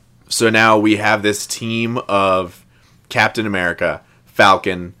 So now we have this team of Captain America,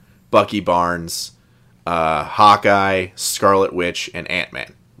 Falcon, Bucky Barnes, Hawkeye, Scarlet Witch, and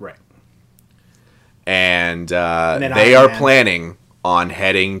Ant-Man. Right. And then they Iron are Man. planning on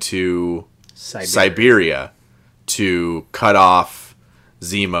heading to Siberia. to cut off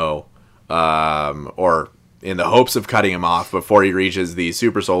Zemo, or in the hopes of cutting him off before he reaches the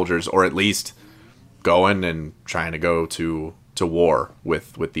super soldiers, or at least going and trying to go to war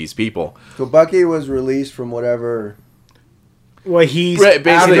with these people. So Bucky was released from whatever... Well, he's Right,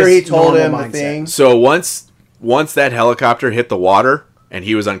 basically- After he his told normal him the mindset. thing... So once that helicopter hit the water and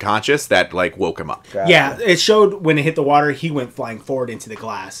he was unconscious, that like woke him up. Gotcha. Yeah, it showed when it hit the water, he went flying forward into the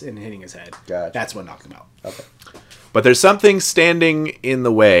glass and hitting his head. Gotcha. That's what knocked him out. Okay. But there's something standing in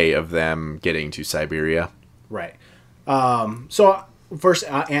the way of them getting to Siberia. Right. So first,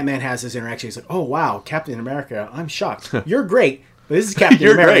 Ant-Man has this interaction. He's like, "Oh wow, Captain America, I'm shocked. You're great. But this is Captain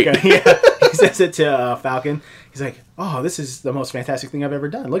You're America." great. Yeah. He says it to Falcon. He's like, "Oh, this is the most fantastic thing I've ever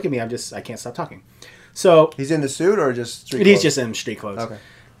done. Look at me. I can't stop talking." So He's in the suit or just street he's clothes? just in street clothes. Okay.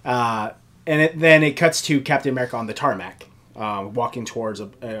 Then it cuts to Captain America on the tarmac, walking towards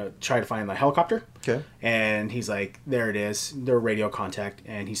trying to find the helicopter. Okay. And he's like, there it is, their radio contact,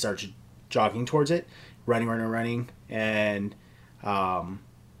 and he starts jogging towards it, running, and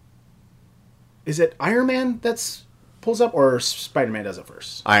is it Iron Man that's pulls up, or Spider-Man does it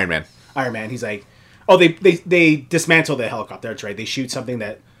first? Iron Man. Iron Man, he's like, oh, they dismantle the helicopter, that's right, they shoot something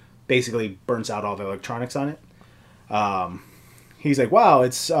that basically burns out all the electronics on it. He's like, wow,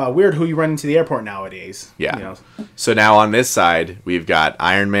 it's weird who you run into the airport nowadays. Yeah. You know? So now on this side, we've got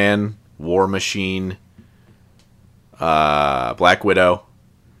Iron Man War Machine, Black Widow,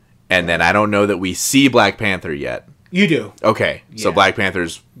 and then I don't know that we see Black Panther yet. You do. Okay, so Yeah. Black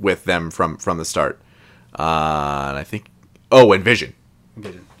Panther's with them from the start. And I think... Oh, and Vision.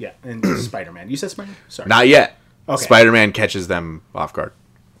 Vision. Yeah, and Spider-Man. You said Spider-Man? Sorry. Not yet. Okay. Spider-Man catches them off guard.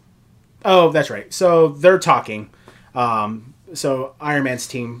 Oh, that's right. So they're talking. So Iron Man's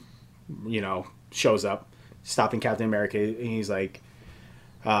team, shows up, stopping Captain America. And he's like,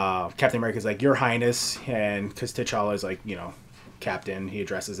 Captain America's like, Your Highness. And because T'Challa is like, Captain, he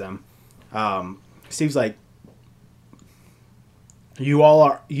addresses them. Steve's like,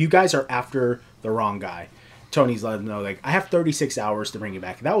 you guys are after the wrong guy. Tony's letting him know, like, I have 36 hours to bring you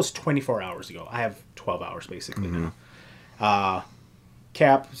back. That was 24 hours ago. I have 12 hours basically now.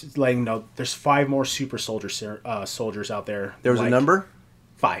 Cap letting him know there's 5 more super soldiers out there. There was a number?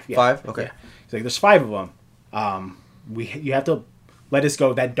 5. Yeah. 5? Okay. Yeah. He's like, there's 5 of them. You have to let us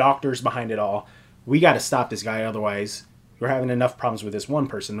go. That doctor's behind it all. We got to stop this guy, otherwise we're having enough problems with this one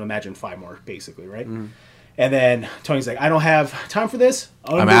person. Imagine 5 more, basically, right? And then Tony's like, I don't have time for this.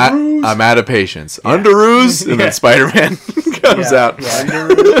 I'm out of patience. Underoos, and then Spider-Man comes out.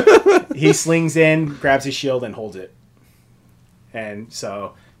 Yeah. He slings in, grabs his shield, and holds it. And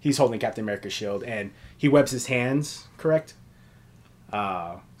so he's holding Captain America's shield, and he webs his hands, correct?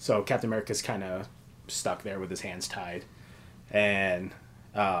 So Captain America's kind of stuck there with his hands tied. And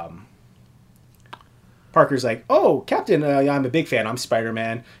Parker's like, oh, Captain, I'm a big fan. I'm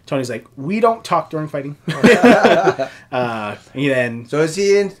Spider-Man. Tony's like, we don't talk during fighting. And then, So is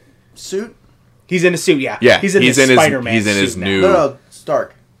he in suit? he's in a suit, yeah. Yeah, He's in his Spider-Man he's in his suit now. new- No,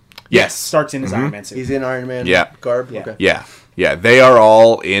 Stark. Yes. Starks in his Iron Man suit. He's in Iron Man Yeah. garb? Yeah. Okay. Yeah. They are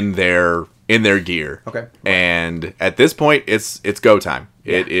all in their gear. Okay. And at this point, it's go time.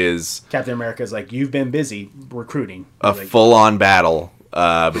 It is Captain America's like, you've been busy recruiting. a He's like, full-on battle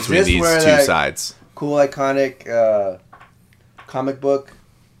between this these where two that- sides. Cool, iconic comic book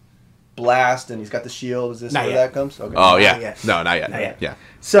blast, and he's got the shield. Is this Not where yet. that comes? Okay. Oh, yeah. yet. No, not yet. Not yet. Yeah.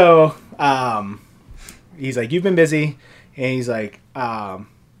 So, he's like, you've been busy. And he's like,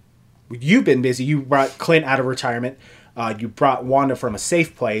 you've been busy. You brought Clint out of retirement. You brought Wanda from a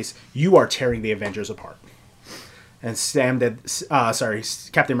safe place. You are tearing the Avengers apart. And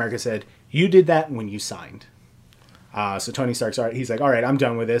Captain America said, you did that when you signed. So Tony Stark's all right. He's like, all right, I'm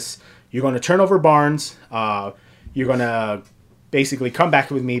done with this. You're going to turn over Barnes. You're going to basically come back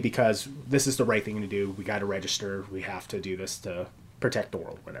with me because this is the right thing to do. We got to register. We have to do this to protect the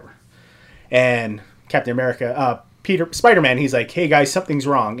world, whatever. And Captain America, Spider-Man, he's like, hey guys, something's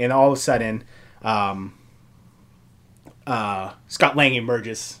wrong. And all of a sudden, Scott Lang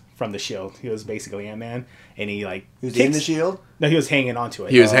emerges from the shield. He was basically Ant-Man, and he like Who's in the shield? No, he was hanging onto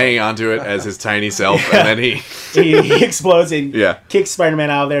it. He was hanging onto it as his tiny self, and then he he explodes and Yeah. kicks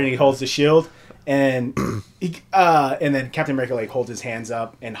Spider-Man out of there, and he holds the shield. And and then Captain America like holds his hands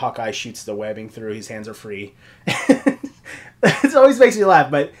up, and Hawkeye shoots the webbing through. His hands are free. It always makes me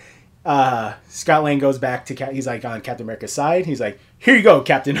laugh. But Scott Lang goes back to he's like on Captain America's side. He's like, "Here you go,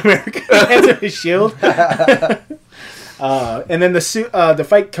 Captain America." Hands him his shield. And then the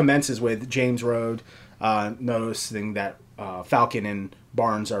fight commences with James Rhodes noticing that Falcon and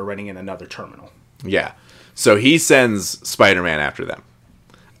Barnes are running in another terminal. Yeah. So he sends Spider-Man after them.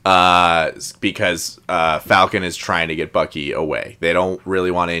 Because Falcon is trying to get Bucky away. They don't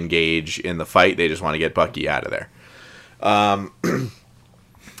really want to engage in the fight. They just want to get Bucky out of there.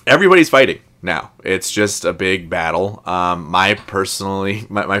 Everybody's fighting now. It's just a big battle. My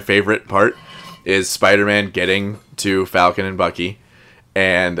favorite part is Spider-Man getting to Falcon and Bucky.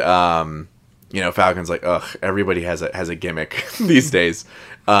 And, Falcon's like, ugh, everybody has a gimmick these days.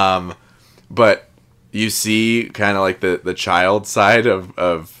 But you see kind of like the child side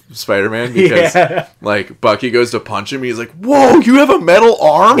of Spider-Man because like Bucky goes to punch him. He's like, whoa, you have a metal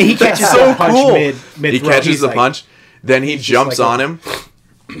arm? He That's catches so the punch cool. mid-throw. He catches He's the like- punch. Then he jumps like on him.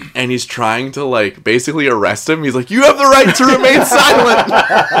 And he's trying to like basically arrest him. He's like, you have the right to remain silent.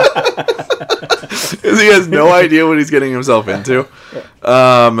 Because he has no idea what he's getting himself into.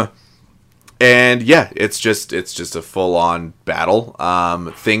 And yeah, it's just a full-on battle.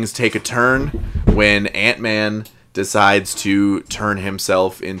 Things take a turn when Ant-Man decides to turn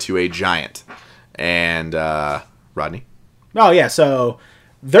himself into a giant. And Rodney? Oh yeah, so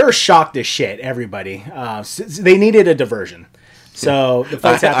they're shocked as shit. Everybody, they needed a diversion. So the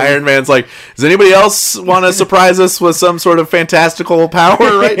fight's happening. Iron Man's like, does anybody else want to surprise us with some sort of fantastical power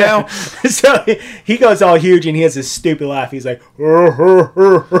right now? So he goes all huge and he has this stupid laugh. He's like, Yeah.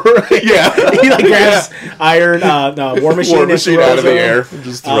 he like grabs War Machine, War Machine and out of the throws air him. and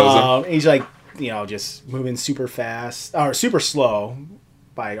just throws him. He's like, just moving super fast or super slow,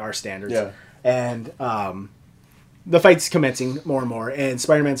 by our standards. Yeah. And the fight's commencing more and more. And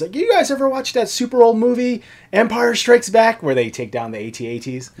Spider-Man's like, you guys ever watch that super old movie, Empire Strikes Back, where they take down the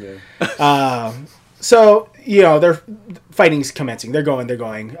AT-ATs? Yeah. So, you know, their fighting's commencing. They're going.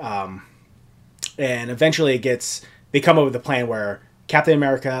 And eventually they come up with a plan where Captain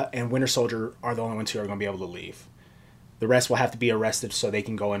America and Winter Soldier are the only ones who are going to be able to leave. The rest will have to be arrested so they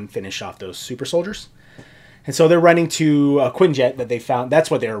can go and finish off those super soldiers. And so they're running to a Quinjet that they found. That's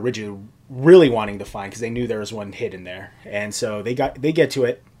what they were originally really wanting to find, because they knew there was one hidden there. And so they get to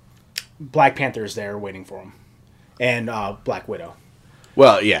it. Black Panther's there waiting for them. And Black Widow.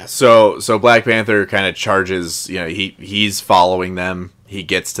 Well, yeah. So Black Panther kind of charges. You know, he's following them. He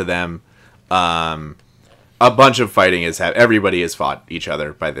gets to them. A bunch of fighting has happened. Everybody has fought each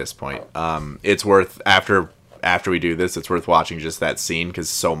other by this point. It's worth after we do this. It's worth watching just that scene because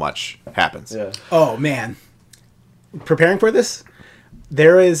so much happens. Yeah. Oh man, preparing for this,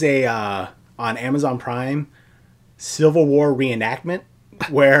 there is a on Amazon Prime Civil War reenactment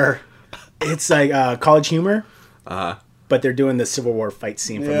where it's like college humor. But they're doing the Civil War fight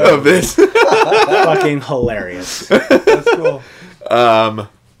scene from Of this. fucking hilarious. That's cool.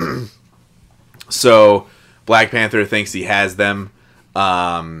 So Black Panther thinks he has them.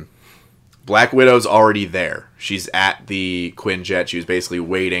 Black Widow's already there. She's at the Quinjet. She was basically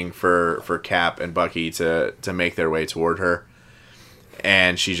waiting for Cap and Bucky to make their way toward her.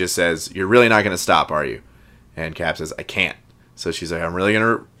 And she just says, "You're really not going to stop, are you?" And Cap says, "I can't." So she's like, "I'm really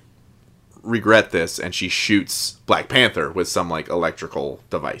going to regret this," and she shoots Black Panther with some like electrical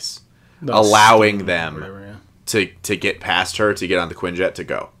device, allowing them whatever, to get past her, to get on the Quinjet to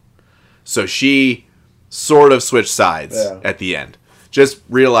go. So she sort of switched sides at the end, just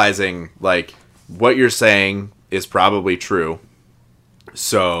realizing like what you're saying is probably true.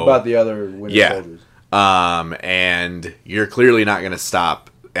 So About the other Winter Soldiers. And you're clearly not going to stop,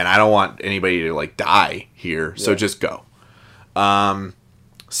 and I don't want anybody to like die here. So just go.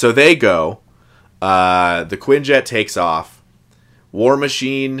 So they go. The Quinjet takes off. War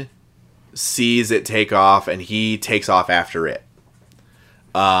Machine sees it take off, and he takes off after it.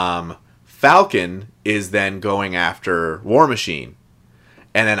 Falcon is then going after War Machine,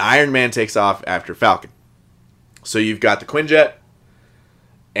 and then Iron Man takes off after Falcon. So you've got the Quinjet,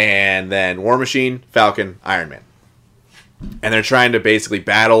 and then War Machine, Falcon, Iron Man. And they're trying to basically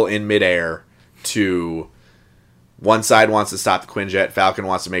battle in midair to... One side wants to stop the Quinjet. Falcon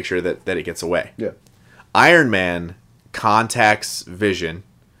wants to make sure that it gets away. Yeah. Iron Man contacts Vision.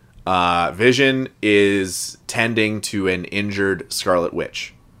 Vision is tending to an injured Scarlet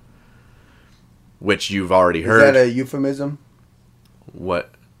Witch, which you've already heard. Is that a euphemism? What?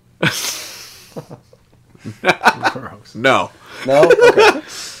 Gross. No. No?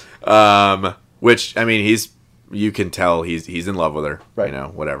 Okay. Which, I mean, you can tell he's in love with her. Right. You know,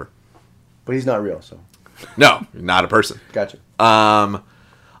 whatever. But he's not real, so. No, not a person. Gotcha.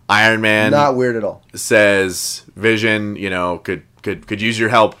 Iron Man Not weird at all. says Vision, you know, could use your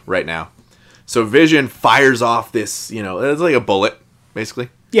help right now. So Vision fires off this, you know, it's like a bullet, basically.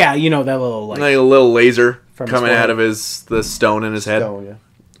 Yeah, you know that little Like a little laser From his coming out forehead. of the stone in his head. Stone,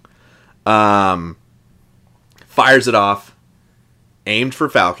 yeah. Fires it off, aimed for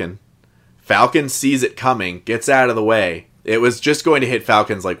Falcon. Falcon sees it coming, gets out of the way. It was just going to hit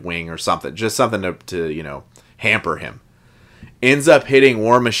Falcon's like wing or something, just something to you know, hamper him. Ends up hitting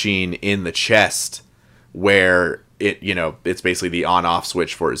War Machine in the chest, where it's basically the on-off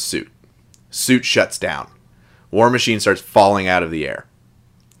switch for his suit. Suit shuts down. War Machine starts falling out of the air,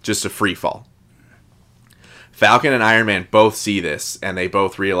 just a free fall. Falcon and Iron Man both see this, and they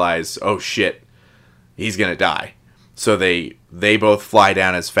both realize, oh shit, he's gonna die. So they both fly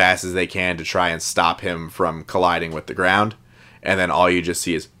down as fast as they can to try and stop him from colliding with the ground. And then all you just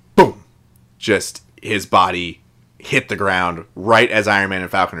see is boom, just his body hit the ground right as Iron Man and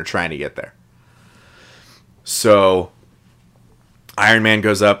Falcon are trying to get there. So Iron Man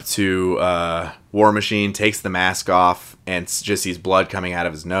goes up to War Machine, takes the mask off, and just sees blood coming out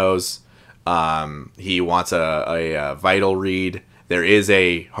of his nose. He wants a vital read. There is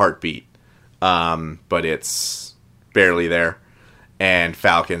a heartbeat, but it's barely there. And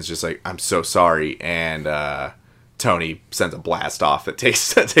Falcon's just like, I'm so sorry. And Tony sends a blast off that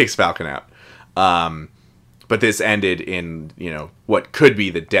takes Falcon out. But this ended in, you know, what could be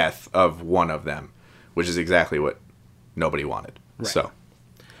the death of one of them, which is exactly what nobody wanted.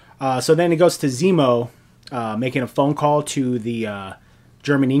 Right. So then it goes to Zemo making a phone call to the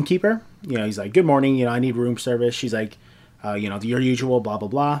German innkeeper. You know, he's like, good morning, you know, I need room service. She's like, you know, your usual, blah, blah,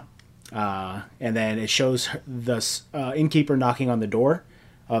 blah. And then it shows the innkeeper knocking on the door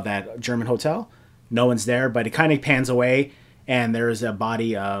of that German hotel. No one's there, but it kind of pans away, and there is a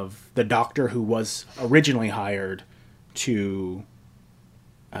body of the doctor who was originally hired to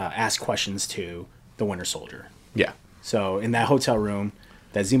ask questions to the Winter Soldier. Yeah. So in that hotel room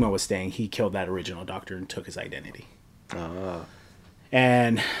that Zemo was staying, he killed that original doctor and took his identity.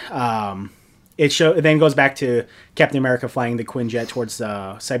 And it then goes back to Captain America flying the Quinjet towards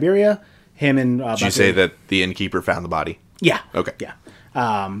Siberia. Him and Did you say that the innkeeper found the body? Yeah. Okay. Yeah.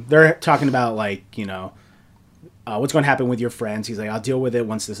 They're talking about what's going to happen with your friends. He's like, I'll deal with it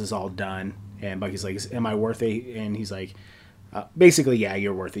once this is all done. And Bucky's like, am I worth it? And he's like, basically, yeah,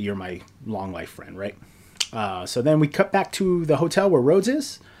 you're worth it. You're my long life friend, right? So then we cut back to the hotel where Rhodes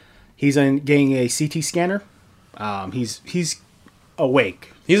is. He's getting a CT scanner. He's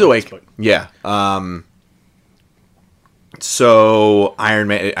awake. He's awake. Yeah. So Iron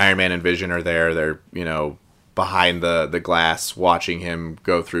Man and Vision are there. They're, behind the glass watching him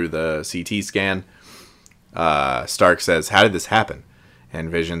go through the CT scan. Stark says, how did this happen? And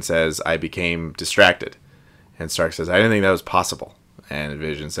Vision says, I became distracted. And Stark says, I didn't think that was possible. And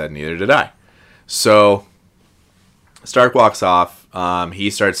Vision said, neither did I. So Stark walks off. He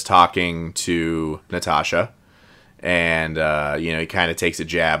starts talking to Natasha. And, he kind of takes a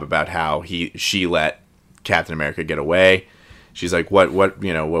jab about how she let Captain America get away. She's like,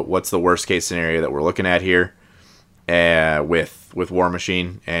 what's the worst case scenario that we're looking at here with War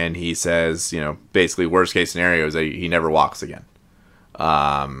Machine? And he says, basically worst case scenario is that he never walks again.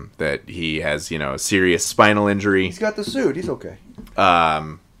 That he has, a serious spinal injury. He's got the suit. He's okay.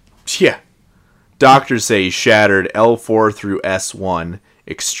 Yeah. Doctors say he shattered L4 through S1,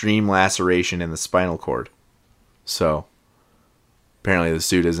 extreme laceration in the spinal cord. So, apparently the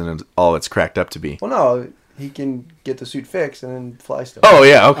suit isn't all it's cracked up to be. Well, no, he can get the suit fixed and then fly stuff. Oh,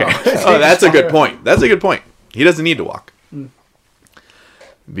 yeah, okay. Oh, that's a good point. That's a good point. He doesn't need to walk.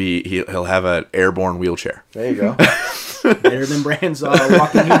 He'll have an airborne wheelchair. There you go. Better than Brand's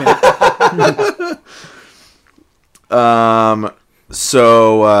walking human.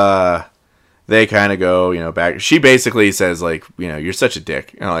 So they kind of go, back. She basically says, like, you're such a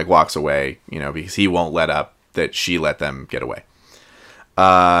dick, and walks away, because he won't let up that she let them get away.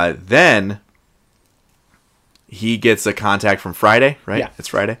 Then he gets a contact from Friday, right? Yeah. It's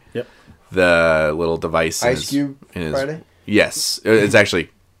Friday? Yep. The little device. Ice Cube Friday? Yes. It's actually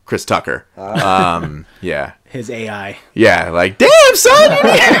Chris Tucker. Yeah. His AI. Yeah, like, damn, son,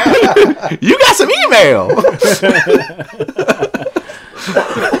 you got some email.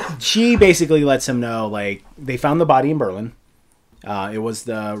 She basically lets him know, they found the body in Berlin. It was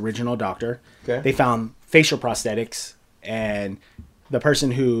the original doctor. Okay. They found facial prosthetics, and the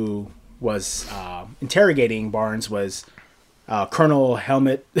person who was interrogating Barnes was Colonel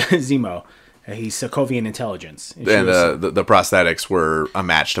Helmut Zemo. He's Sokovian intelligence. And the prosthetics were a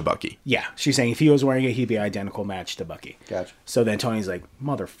match to Bucky. Yeah, she's saying if he was wearing it, he'd be an identical match to Bucky. Gotcha. So then Tony's like,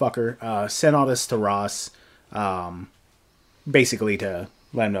 motherfucker, send all this to Ross, basically to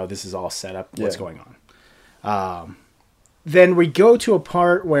let him know this is all set up, what's going on. Then we go to a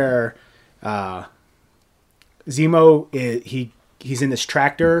part where Zemo, he's in this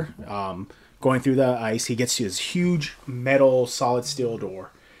tractor going through the ice. He gets to this huge metal solid steel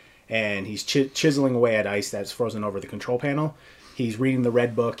door. And he's chiseling away at ice that's frozen over the control panel. He's reading the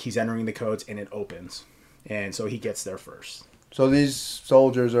red book. He's entering the codes, and it opens. And so he gets there first. So these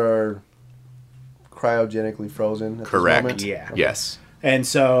soldiers are cryogenically frozen at Correct. This moment? Yeah. Okay. Yes. And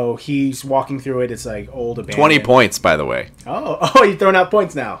so he's walking through it. It's like old abandoned. 20 points, by the way. Oh, you're throwing out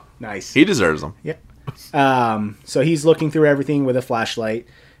points now. Nice. He deserves them. Yep. So he's looking through everything with a flashlight.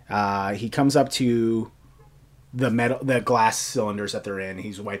 He comes up to the glass cylinders that they're in.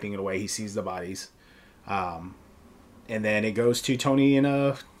 He's wiping it away. He sees the bodies. And then it goes to Tony in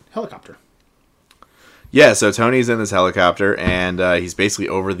a helicopter. Yeah, so Tony's in this helicopter, and he's basically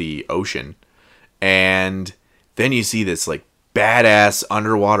over the ocean. And then you see this, badass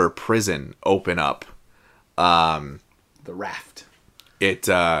underwater prison open up. The raft. Is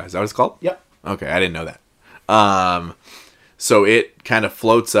that what it's called? Yep. Okay, I didn't know that. So it kind of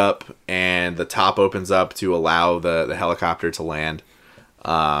floats up, and the top opens up to allow the helicopter to land.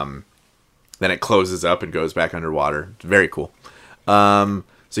 Then it closes up and goes back underwater. It's very cool. So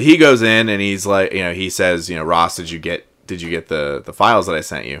he goes in, and he's like, he says, Ross, did you get the files that I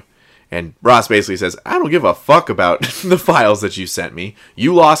sent you? And Ross basically says, I don't give a fuck about the files that you sent me.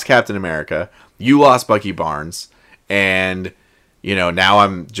 You lost Captain America. You lost Bucky Barnes. And now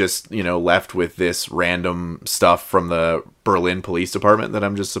I'm just, left with this random stuff from the Berlin Police Department that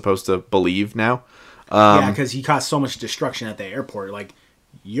I'm just supposed to believe now. Yeah, because he caused so much destruction at the airport.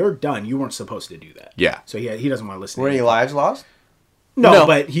 You're done. You weren't supposed to do that. Yeah. So he doesn't want to listen Were to any anything. lives lost? No,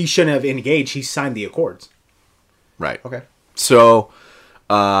 but he shouldn't have engaged. He signed the accords. Right. Okay. So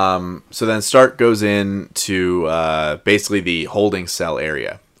then Stark goes into basically the holding cell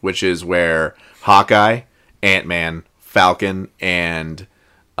area, which is where Hawkeye, Ant-Man, Falcon, and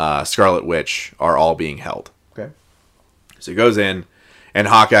Scarlet Witch are all being held. Okay. So he goes in, and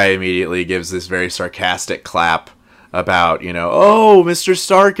Hawkeye immediately gives this very sarcastic clap about, oh, Mr.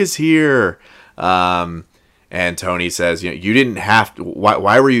 Stark is here. And Tony says, you didn't have to.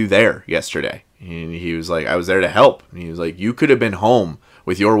 Why were you there yesterday? And he was like, I was there to help. And he was like, you could have been home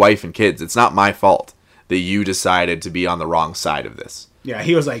with your wife and kids. It's not my fault that you decided to be on the wrong side of this. Yeah,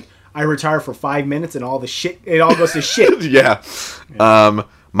 he was like, I retire for 5 minutes and it all goes to shit. Yeah.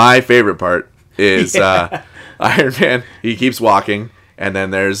 My favorite part is Iron Man. He keeps walking, and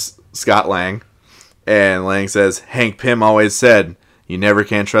then there's Scott Lang. And Lang says, Hank Pym always said, you never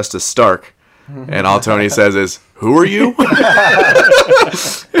can trust a Stark. And all Tony says is, who are you?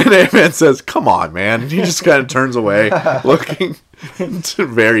 And Ant-Man says, come on, man. And he just kind of turns away, looking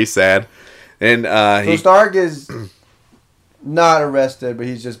very sad. And so Stark is not arrested, but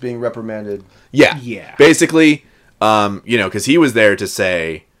he's just being reprimanded. Yeah. Basically, because he was there to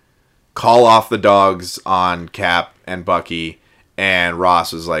say, call off the dogs on Cap and Bucky. And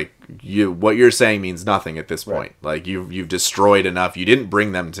Ross was like, what you're saying means nothing at this point. Right. Like, you've destroyed enough. You didn't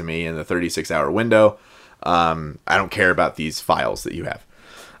bring them to me in the 36-hour window. I don't care about these files that you have.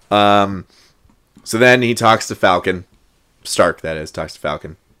 So then he talks to Falcon. Stark, that is, talks to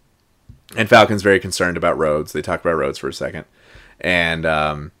Falcon. And Falcon's very concerned about Rhodes. They talk about Rhodes for a second. And,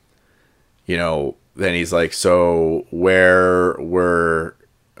 then he's like, so where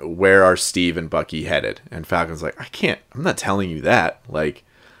are Steve and Bucky headed? And Falcon's like, I'm not telling you that. Like,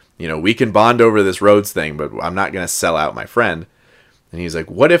 we can bond over this Rhodes thing, but I'm not going to sell out my friend. And he's like,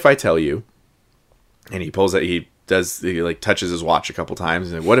 what if I tell you? And he touches his watch a couple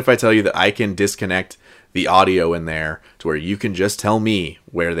times. And what if I tell you that I can disconnect the audio in there to where you can just tell me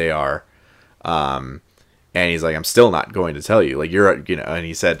where they are? And he's like, I'm still not going to tell you. Like, and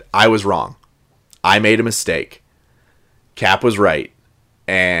he said, I was wrong. I made a mistake. Cap was right.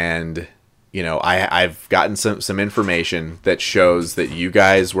 And, I've gotten some information that shows that you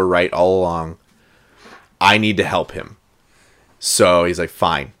guys were right all along. I need to help him. So he's like,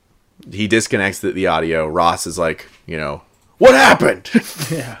 fine. He disconnects the audio. Ross is like, what happened?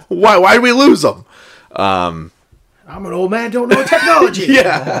 Yeah. Why did we lose him? I'm an old man, don't know technology.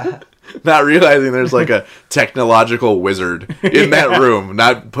 Yeah. Not realizing there's like a technological wizard in that room,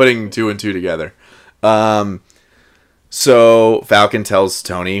 not putting two and two together. So Falcon tells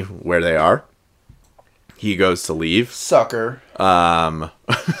Tony where they are. He goes to leave. Sucker.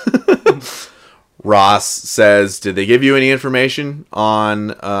 Ross says, did they give you any information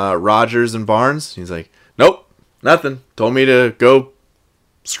on Rogers and Barnes? He's like, nope, nothing. Told me to go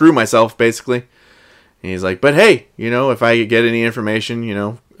screw myself, basically. And he's like, but hey, if I get any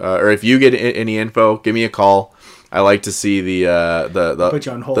information, or if you get any info, give me a call. I like to see Put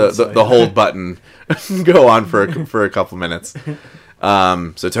you on hold, the hold button go on for a couple minutes.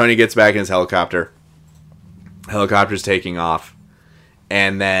 So Tony gets back in his helicopter. Helicopter's taking off,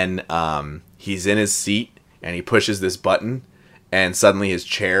 and then he's in his seat and he pushes this button, and suddenly his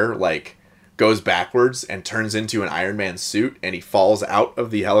chair goes backwards and turns into an Iron Man suit, and he falls out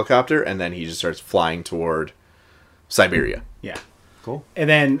of the helicopter, and then he just starts flying toward Siberia. Yeah, cool. And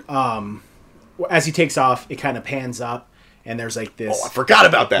then as he takes off, it kind of pans up, and there's like this. Oh, I forgot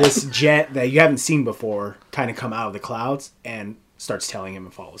about that. This jet that you haven't seen before kind of come out of the clouds and starts telling him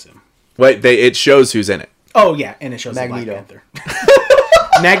and follows him. Wait, it shows who's in it. Oh yeah, and it shows Magneto. the Black Panther.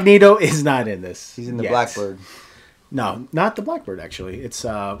 Magneto is not in this. He's in the Blackbird. No, not the Blackbird. Actually, it's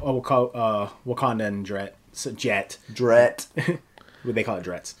Wakandan jet. Dret. They call it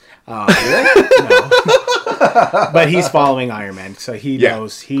Drets. No. But he's following Iron Man, so he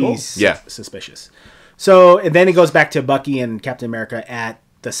knows he's suspicious. So and then it goes back to Bucky and Captain America at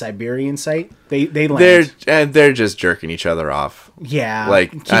the Siberian site. They land. They're just jerking each other off. Yeah,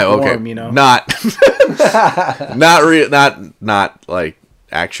 keep warm, not like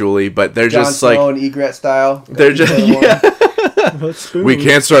actually, but they're Jon just Snow and Egret style. They're just we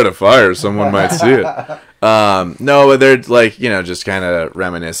can't start a fire. Someone might see it. No, but they're just kind of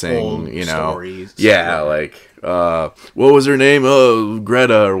reminiscing. Old stories. Yeah, what was her name? Oh,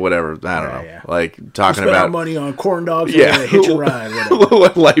 Greta or whatever. I don't know. Yeah. Talking about about money on corn dogs. Yeah, or hitch a ride. Whatever.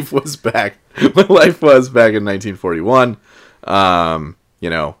 What life was back. What life was back in 1941.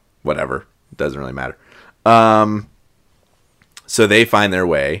 Whatever. It doesn't really matter. So they find their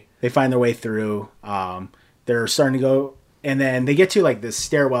way. They find their way through. They're starting to go, and then they get to this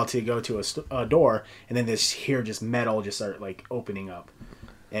stairwell to go to a door, and then just metal just start opening up,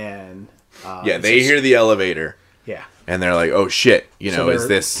 and they hear the elevator, Yeah. And they're like, oh shit, you know, is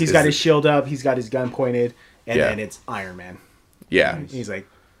this... He's got his shield up, he's got his gun pointed, and then it's Iron Man. Yeah. He's like...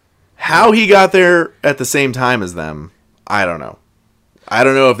 How he got there at the same time as them, I don't know. I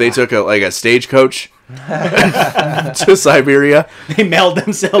don't know if they took a stagecoach to Siberia. They mailed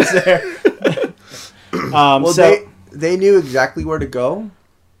themselves there. They knew exactly where to go.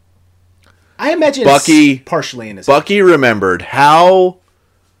 I imagine Bucky, it's partially in his Bucky remembered how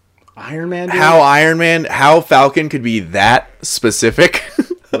Iron Man, how Falcon could be that specific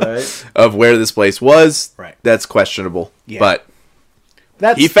right. of where this place was. Right. That's questionable. Yeah. But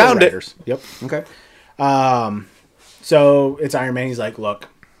that's he found it. Yep. Okay. So it's Iron Man. He's like, look,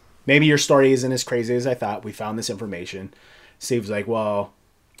 maybe your story isn't as crazy as I thought. We found this information. Steve's like, well,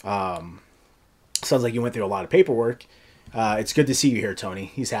 sounds like you went through a lot of paperwork. It's good to see you here, Tony.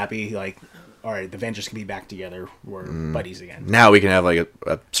 He's happy. Like, all right, the Avengers can be back together. We're buddies again. Now we can have like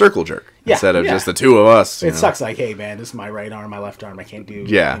a circle jerk Yeah, instead of yeah. just the two of us. It sucks. Like, hey, man, this is my right arm, my left arm. I can't do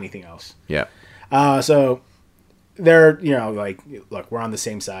anything else. Yeah. So they're, like, look, we're on the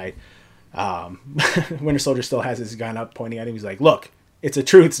same side. Winter Soldier still has his gun up, pointing at him. He's like, look, it's a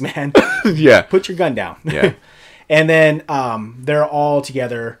truce, man. Yeah. Put your gun down. Yeah. And then they're all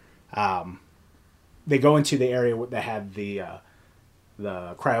together. They go into the area that had the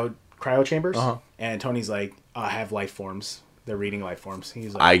cryo chambers, and Tony's like, I have life forms. They're reading life forms.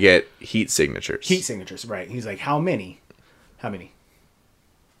 He's like, I get heat signatures. heat signatures, right? He's like, how many?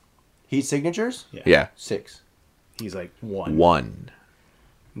 Heat signatures? Yeah. 6. He's like, 1. 1.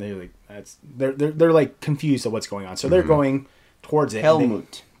 And they're like, they're like confused at what's going on, so they're going towards it.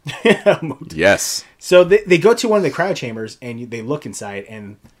 Helmut. Helmut. Yes. So they go to one of the cryo chambers and they look inside,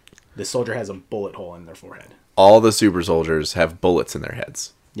 and the soldier has a bullet hole in their forehead. All the super soldiers have bullets in their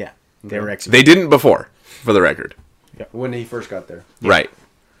heads. Yeah, they were executed. They didn't before, for the record. When he first got there. Right.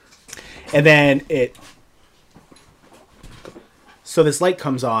 And then so this light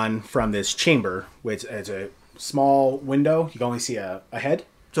comes on from this chamber, which is a small window. You can only see a head.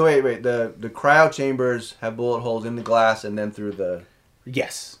 So wait. The cryo chambers have bullet holes in the glass and then through the...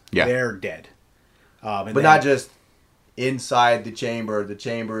 Yes. Yeah. They're dead. But not just inside the chamber. The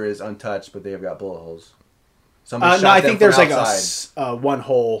chamber is untouched, but they have got bullet holes. Somebody no, I think there's like outside. one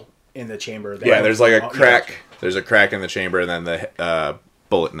hole in the chamber. Yeah, there's like a crack. There's a crack in the chamber and then the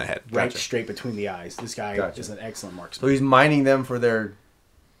bullet in the head. Right Gotcha. straight between the eyes. This guy Gotcha. is an excellent So marksman. he's mining them for their...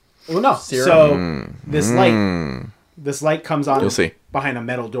 Well, no. Serum? So this light comes on You'll see. behind a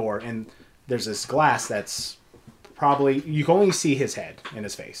metal door, and there's this glass that's probably, you can only see his head and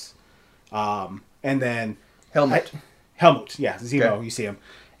his face. And then Helmet. Helmut, yeah, Zemo, Okay. you see him.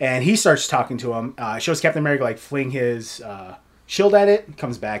 And he starts talking to him. Shows Captain America like fling his shield at it,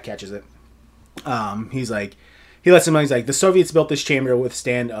 comes back, catches it. He's like, he lets him know, he's like, the Soviets built this chamber to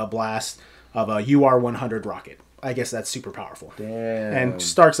withstand a blast of a UR-100 rocket. I guess that's super powerful. Damn. And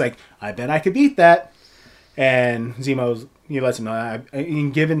Stark's like, I bet I could beat that. And Zemo, he lets him know,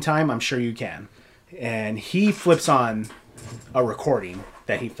 in given time, I'm sure you can. And he flips on a recording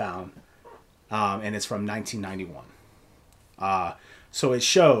that he found, and it's from 1991. So it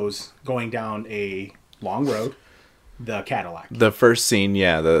shows going down a long road, the Cadillac. The first scene,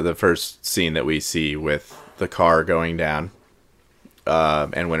 the first scene that we see with the car going down,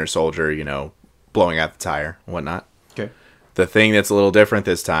 and Winter Soldier, blowing out the tire and whatnot. Okay. The thing that's a little different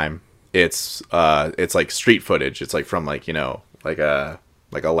this time, it's like street footage. It's like from like a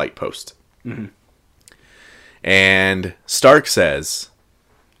light post. Mm-hmm. And Stark says,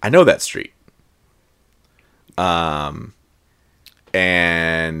 "I know that street."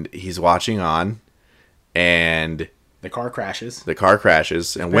 And he's watching on, and The car crashes,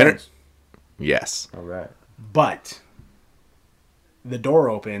 and Winter. Yes. All right. but the door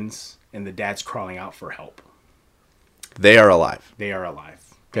opens and the dad's crawling out for help. They are alive. They are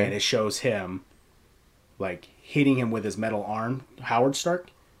alive. Okay. And it shows him like hitting him with his metal arm, Howard Stark,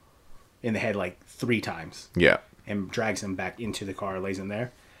 in the head like 3 times. Yeah. And drags him back into the car, lays him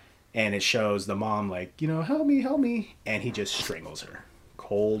there. And it shows the mom like, help me. And he just strangles her.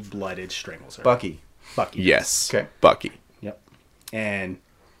 Cold-blooded strangles her. Bucky. Yes. Okay. Bucky. Yep. And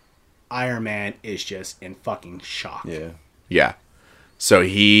Iron Man is just in fucking shock. Yeah. Yeah. So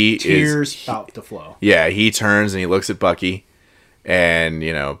Tears about to flow. Yeah, he turns and he looks at Bucky, and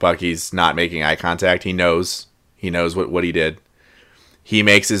Bucky's not making eye contact. He knows what he did. He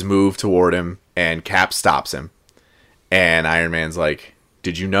makes his move toward him, and Cap stops him. And Iron Man's like,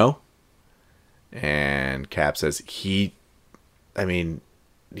 "Did you know?" And Cap says, he doesn't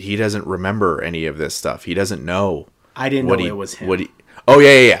remember any of this stuff. He doesn't know. I didn't know it was him. Oh,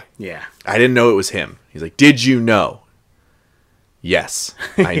 yeah. Yeah. I didn't know it was him. He's like, "Did you know?" Yes,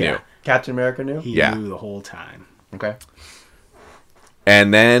 I knew. Captain America knew? He Yeah. knew the whole time. Okay.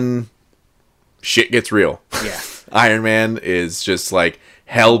 And then shit gets real. Yeah. Iron Man is just like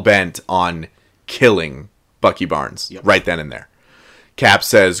hell bent on killing Bucky Barnes right then and there. Cap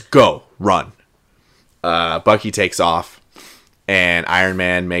says, "Go, run." Bucky takes off, and Iron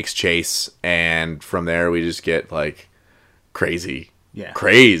Man makes chase, and from there we just get like crazy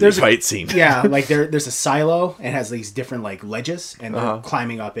fight scene. Yeah, like there's a silo and has these different like ledges, and they're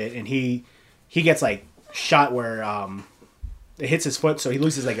climbing up it, and he gets like shot where it hits his foot, so he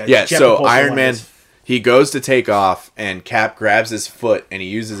loses like a jet So propulsion Iron on Man, his- he goes to take off, and Cap grabs his foot and he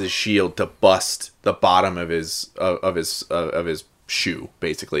uses his shield to bust the bottom of his shoe,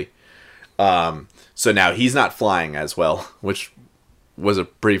 basically. So now he's not flying as well, which was a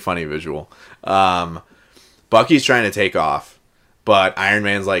pretty funny visual. Bucky's trying to take off, but Iron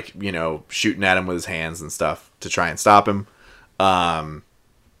Man's like, shooting at him with his hands and stuff to try and stop him.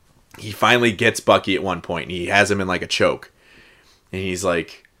 He finally gets Bucky at one point, and he has him in like a choke. And he's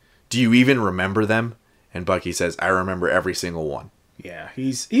like, "Do you even remember them?" And Bucky says, "I remember every single one." Yeah,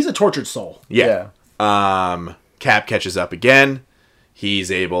 he's a tortured soul. Yeah. Cap catches up again. He's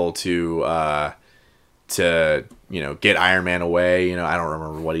able to get Iron Man away. I don't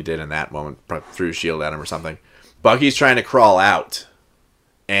remember what he did in that moment. Probably threw a shield at him or something. Bucky's trying to crawl out,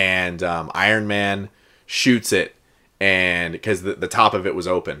 and Iron Man shoots it, and because the top of it was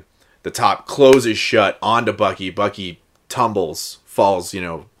open, the top closes shut onto Bucky. Bucky tumbles, falls,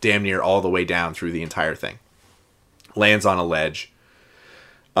 damn near all the way down through the entire thing. Lands on a ledge.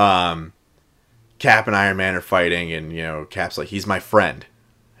 Cap and Iron Man are fighting, and Cap's like, "He's my friend,"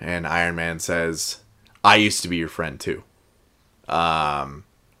 and Iron Man says, "I used to be your friend too."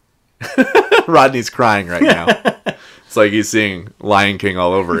 Rodney's crying right now. It's like he's seeing Lion King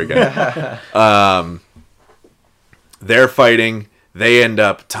all over again. They're fighting. They end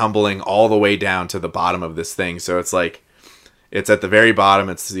up tumbling all the way down to the bottom of this thing. So it's like, it's at the very bottom.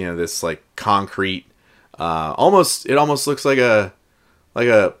 It's this like concrete. It almost looks like a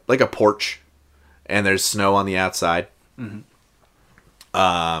porch, and there's snow on the outside. Mm-hmm.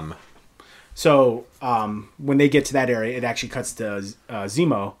 So when they get to that area, it actually cuts to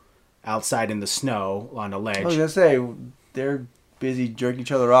Zemo outside in the snow on a ledge. I was gonna say they're busy jerking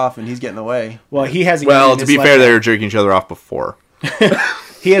each other off, and he's getting away. Well, he has. To be fair, they were jerking each other off before.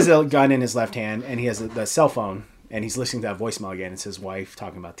 He has a gun in his left hand, and he has the cell phone, and he's listening to that voicemail again. It's his wife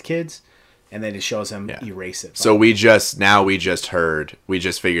talking about the kids, and then it shows him erase it. So we just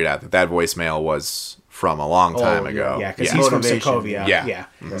figured out that voicemail was from a long time ago. Yeah, because he's from Sokovia. Yeah.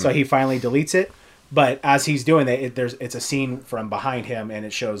 Mm-hmm. So he finally deletes it. But as he's doing that, it's a scene from behind him, and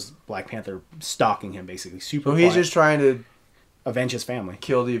it shows Black Panther stalking him, basically. So he's just trying to avenge his family,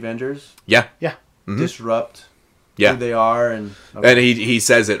 kill the Avengers. Yeah. Mm-hmm. Disrupt. Yeah. Who they are, and he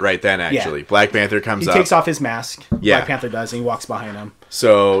says it right then. Actually, Black Panther comes up. He takes off his mask. Yeah. Black Panther does, and he walks behind him.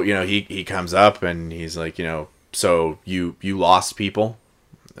 So he comes up, and he's like, so you lost people,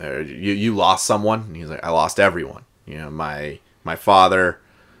 you lost someone. And he's like, "I lost everyone. My father,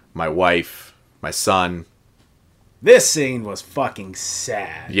 my wife, my son." This scene was fucking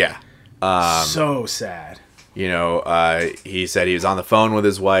sad. Yeah. So sad. He said he was on the phone with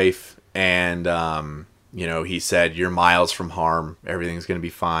his wife, and he said, "You're miles from harm. Everything's going to be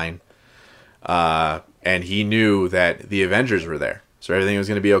fine." And he knew that the Avengers were there, so everything was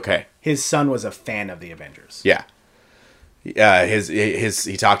going to be okay. His son was a fan of the Avengers. Yeah. He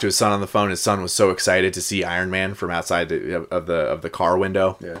talked to his son on the phone. His son was so excited to see Iron Man from outside of the car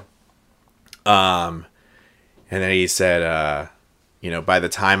window. Yeah. And then he said, by the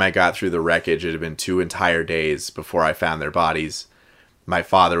time I got through the wreckage, it had been 2 entire days before I found their bodies. My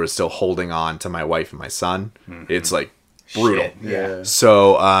father was still holding on to my wife and my son. Mm-hmm. It's like brutal. Shit, yeah.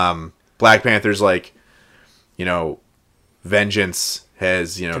 So Black Panther's like, vengeance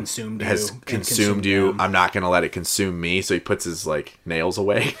has consumed you. Them. I'm not gonna let it consume me. So he puts his like nails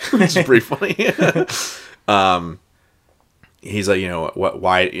away, which is pretty funny. He's like,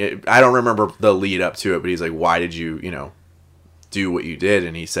 why? I don't remember the lead up to it, but he's like, why did you do what you did?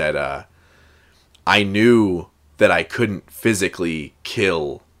 And he said, I knew that I couldn't physically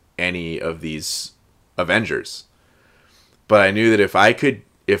kill any of these Avengers, but I knew that if I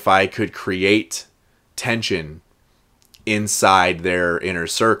could create tension inside their inner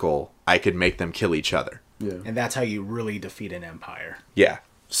circle, I could make them kill each other. Yeah. And that's how you really defeat an empire. Yeah.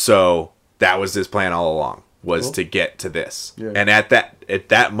 So that was his plan all along, was to get to this. Yeah. And at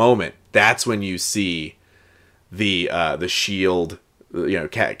that moment, that's when you see the Shield,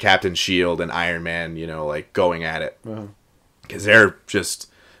 Captain Shield and Iron Man, like going at it, because they're just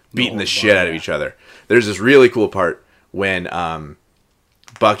beating the shit out of each other. There's this really cool part when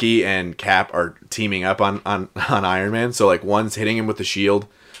Bucky and Cap are teaming up on Iron Man. So like one's hitting him with the shield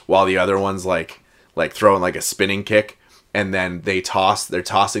while the other one's like throwing like a spinning kick, and then they're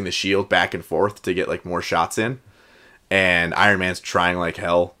tossing the shield back and forth to get like more shots in. And Iron Man's trying like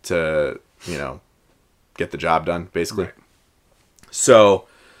hell to, get the job done, basically. Right. So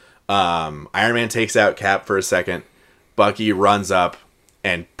Iron Man takes out Cap for a second. Bucky runs up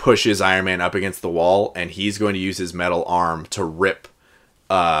and pushes Iron Man up against the wall, and he's going to use his metal arm to rip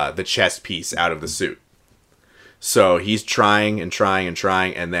the chest piece out of the suit. So he's trying,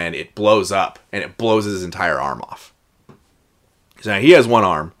 and then it blows up, and it blows his entire arm off. So now he has one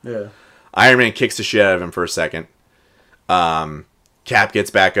arm. Yeah. Iron Man kicks the shit out of him for a second. Cap gets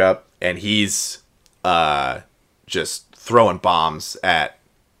back up, and he's just throwing bombs at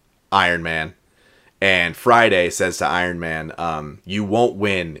Iron Man. And Friday says to Iron Man, you won't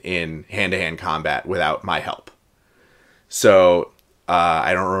win in hand-to-hand combat without my help. So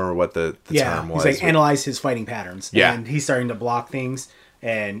I don't remember what the term was. He's like, analyze his fighting patterns. Yeah. And he's starting to block things,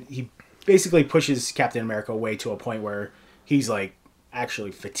 and he basically pushes Captain America away to a point where he's like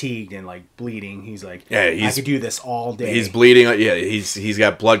actually fatigued and like bleeding. He's like, I could do this all day. He's bleeding. Yeah, he's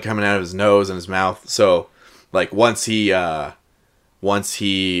got blood coming out of his nose and his mouth. So like once he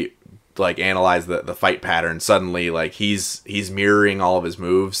like analyzed the fight pattern, suddenly like he's mirroring all of his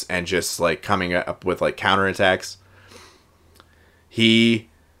moves and just like coming up with like counterattacks. He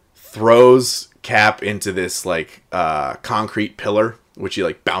throws Cap into this like concrete pillar, which he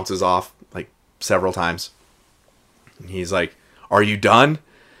like bounces off like several times. And he's like, "Are you done?"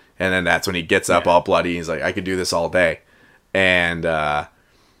 And then that's when he gets up all bloody. He's like, "I could do this all day." And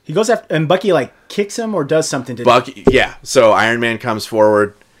he goes after, and Bucky like kicks him or does something to Bucky. Yeah. So Iron Man comes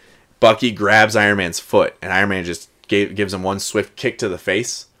forward. Bucky grabs Iron Man's foot, and Iron Man just gives him one swift kick to the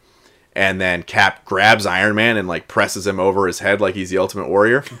face. And then Cap grabs Iron Man and like presses him over his head like he's the Ultimate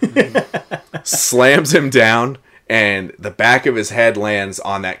Warrior. Slams him down, and the back of his head lands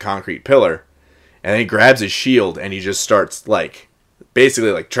on that concrete pillar. And then he grabs his shield, and he just starts like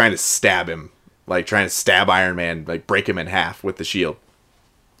basically like trying to stab him, like trying to stab Iron Man, like break him in half with the shield.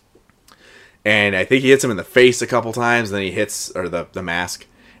 And I think he hits him in the face a couple times, and then he hits, or the mask,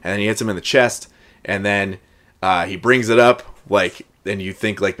 and then he hits him in the chest, and then he brings it up like, and you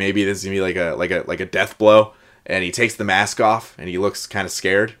think like maybe this is gonna be like a death blow, and he takes the mask off, and he looks kind of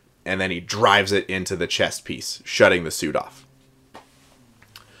scared, and then he drives it into the chest piece, shutting the suit off.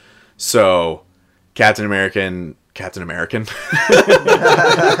 So Captain America,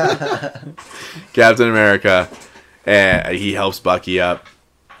 he helps Bucky up,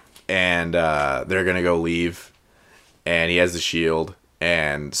 and they're gonna go leave, and he has the shield,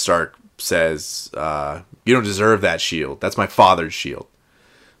 and Stark says, "You don't deserve that shield. That's my father's shield."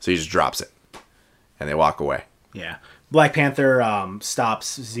 So he just drops it, and they walk away. Yeah. Black Panther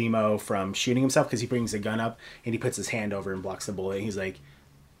stops Zemo from shooting himself because he brings the gun up, and he puts his hand over and blocks the bullet. He's like,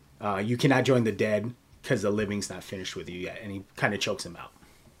 "You cannot join the dead because the living's not finished with you yet," and he kind of chokes him out.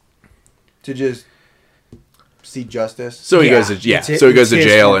 To just see justice. So he goes to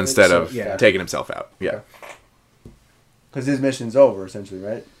jail instead of yeah. taking himself out. Yeah. Because his mission's over, essentially,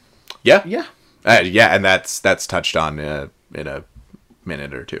 right? Yeah. Yeah. Yeah, and that's touched on in a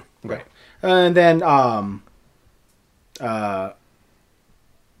minute or two. Right. And then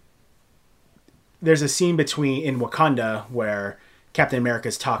there's a scene in Wakanda where Captain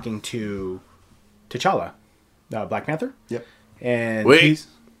America's talking to T'Challa, Black Panther. Yep. And Wait.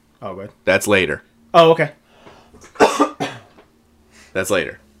 Oh, good. That's later. Oh, okay. That's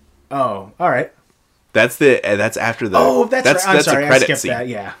later. Oh, all right. That's after the. Oh, that's right. I'm sorry, a credit I skipped scene. that.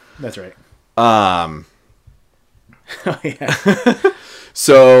 Yeah, that's right. Um. Oh, yeah.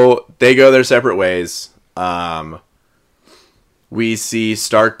 So they go their separate ways. We see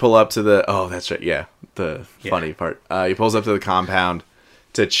Stark pull up to the. Oh, that's right. Yeah, the funny part. He pulls up to the compound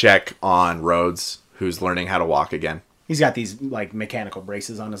to check on Rhodes, who's learning how to walk again. He's got these like mechanical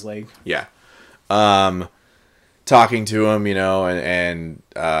braces on his leg. Yeah. Talking to him, and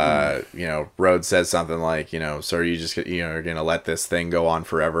Rhodes says something like, so are you just, are going to let this thing go on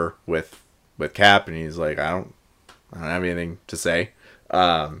forever with Cap? And he's like, I don't have anything to say.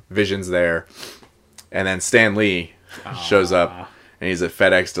 Vision's there. And then Stan Lee shows up, and he's a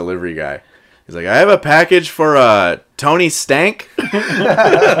FedEx delivery guy. He's like, I have a package for Tony Stank.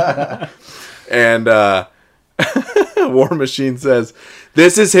 And War Machine says,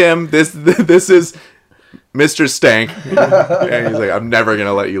 this is him. This is Mr. Stank. And he's like, I'm never going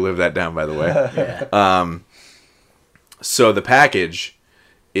to let you live that down, by the way. Yeah. So the package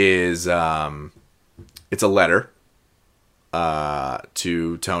is, it's a letter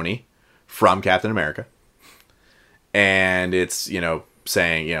to Tony from Captain America. And it's,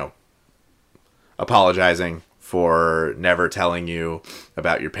 saying, apologizing for never telling you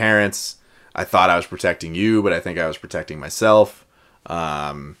about your parents. I thought I was protecting you, but I think I was protecting myself.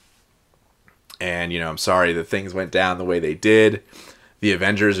 And, I'm sorry that things went down the way they did. The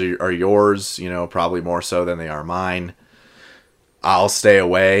Avengers are yours, probably more so than they are mine. I'll stay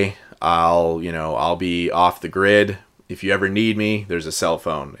away. I'll be off the grid. If you ever need me, there's a cell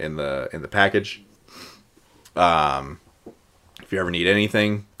phone in the package. If you ever need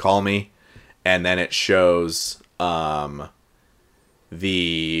anything, call me. And then it shows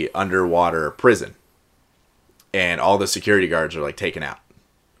the underwater prison, and all the security guards are like taken out.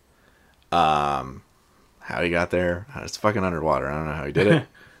 How he got there? It's fucking underwater. I don't know how he did it.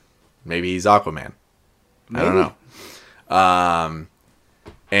 Maybe he's Aquaman. I don't know.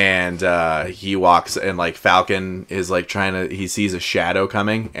 And he walks, and like Falcon is like he sees a shadow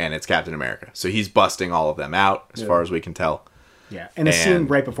coming, and it's Captain America. So he's busting all of them out as far as we can tell. Yeah, and the scene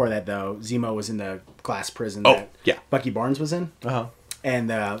right before that, though, Zemo was in the glass prison that Bucky Barnes was in. Uh-huh. And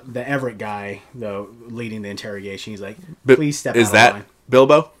the Everett guy, though, leading the interrogation, he's like, please step out of line. Is that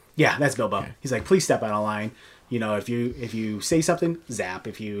Bilbo? Yeah, that's Bilbo. Okay. He's like, please step out of line. If you say something, zap.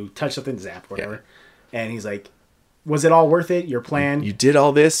 If you touch something, zap, whatever. Yeah. And he's like, was it all worth it? Your plan? You did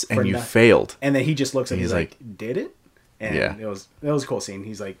all this, and you failed. And then he just looks at me, he's like, did it? And it was a cool scene.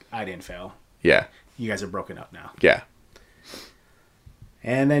 He's like, I didn't fail. Yeah. You guys are broken up now. Yeah.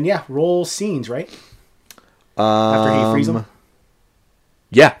 And then, roll scenes, right? After he frees them?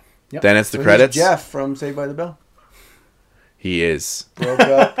 Yeah. Yep. Then it's the credits. Jeff from Saved by the Bell. He is. Broke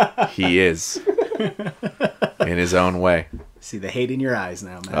up. He is. In his own way. See the hate in your eyes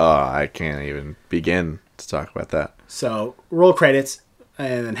now, man. Oh, I can't even begin to talk about that. So, roll credits,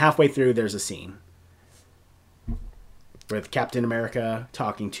 and then halfway through, there's a scene with Captain America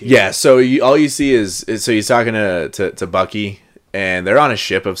talking to... Yeah, so all you see is so he's talking to Bucky, and they're on a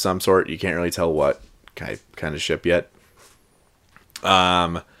ship of some sort. You can't really tell what kind of ship yet.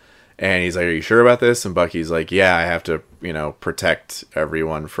 And he's like, are you sure about this? And Bucky's like, yeah, I have to, protect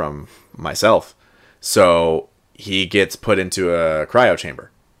everyone from myself. So he gets put into a cryo chamber.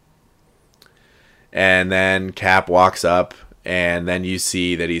 And then Cap walks up, and then you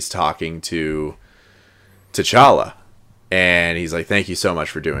see that he's talking to T'Challa. And he's like, thank you so much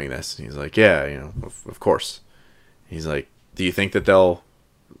for doing this. And he's like, yeah, of course. He's like, do you think that they'll,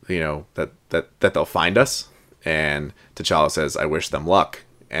 that they'll find us? And T'Challa says, I wish them luck.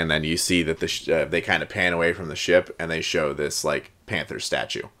 And then you see that they kind of pan away from the ship, and they show this like Panther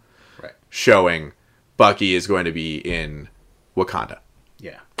statue, right, showing Bucky is going to be in Wakanda.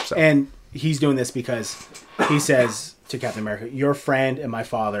 Yeah, and he's doing this because he says to Captain America, "Your friend and my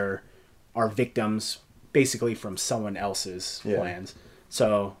father are victims, basically from someone else's plans.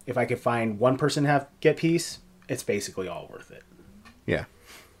 So if I could find one person get peace, it's basically all worth it." Yeah.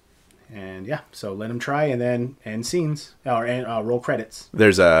 And so let him try, and then end scenes or roll credits.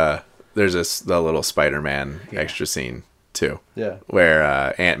 There's the little Spider-Man extra scene too. Yeah, where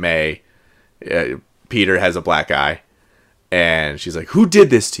Aunt May, Peter has a black eye, and she's like, "Who did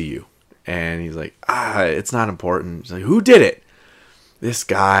this to you?" And he's like, "It's not important." She's like, "Who did it?" This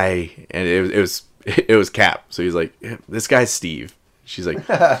guy, and it was Cap. So he's like, "This guy's Steve." She's like,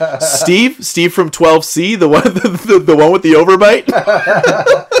 Steve from 12C, the one the one with the overbite.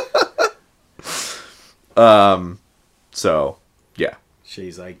 So yeah,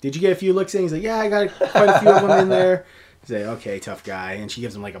 she's like, did you get a few looks in? He's like, yeah, I got quite a few of them in there. He's like, okay, tough guy. And she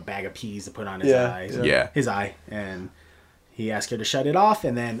gives him like a bag of peas to put on his eye. His eye. And he asks her to shut it off,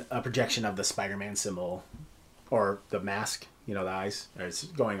 and then a projection of the Spider-Man symbol, or the mask, the eyes, it's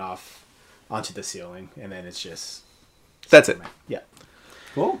going off onto the ceiling, and then it's just... That's it. Yeah.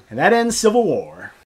 Cool. And that ends Civil War.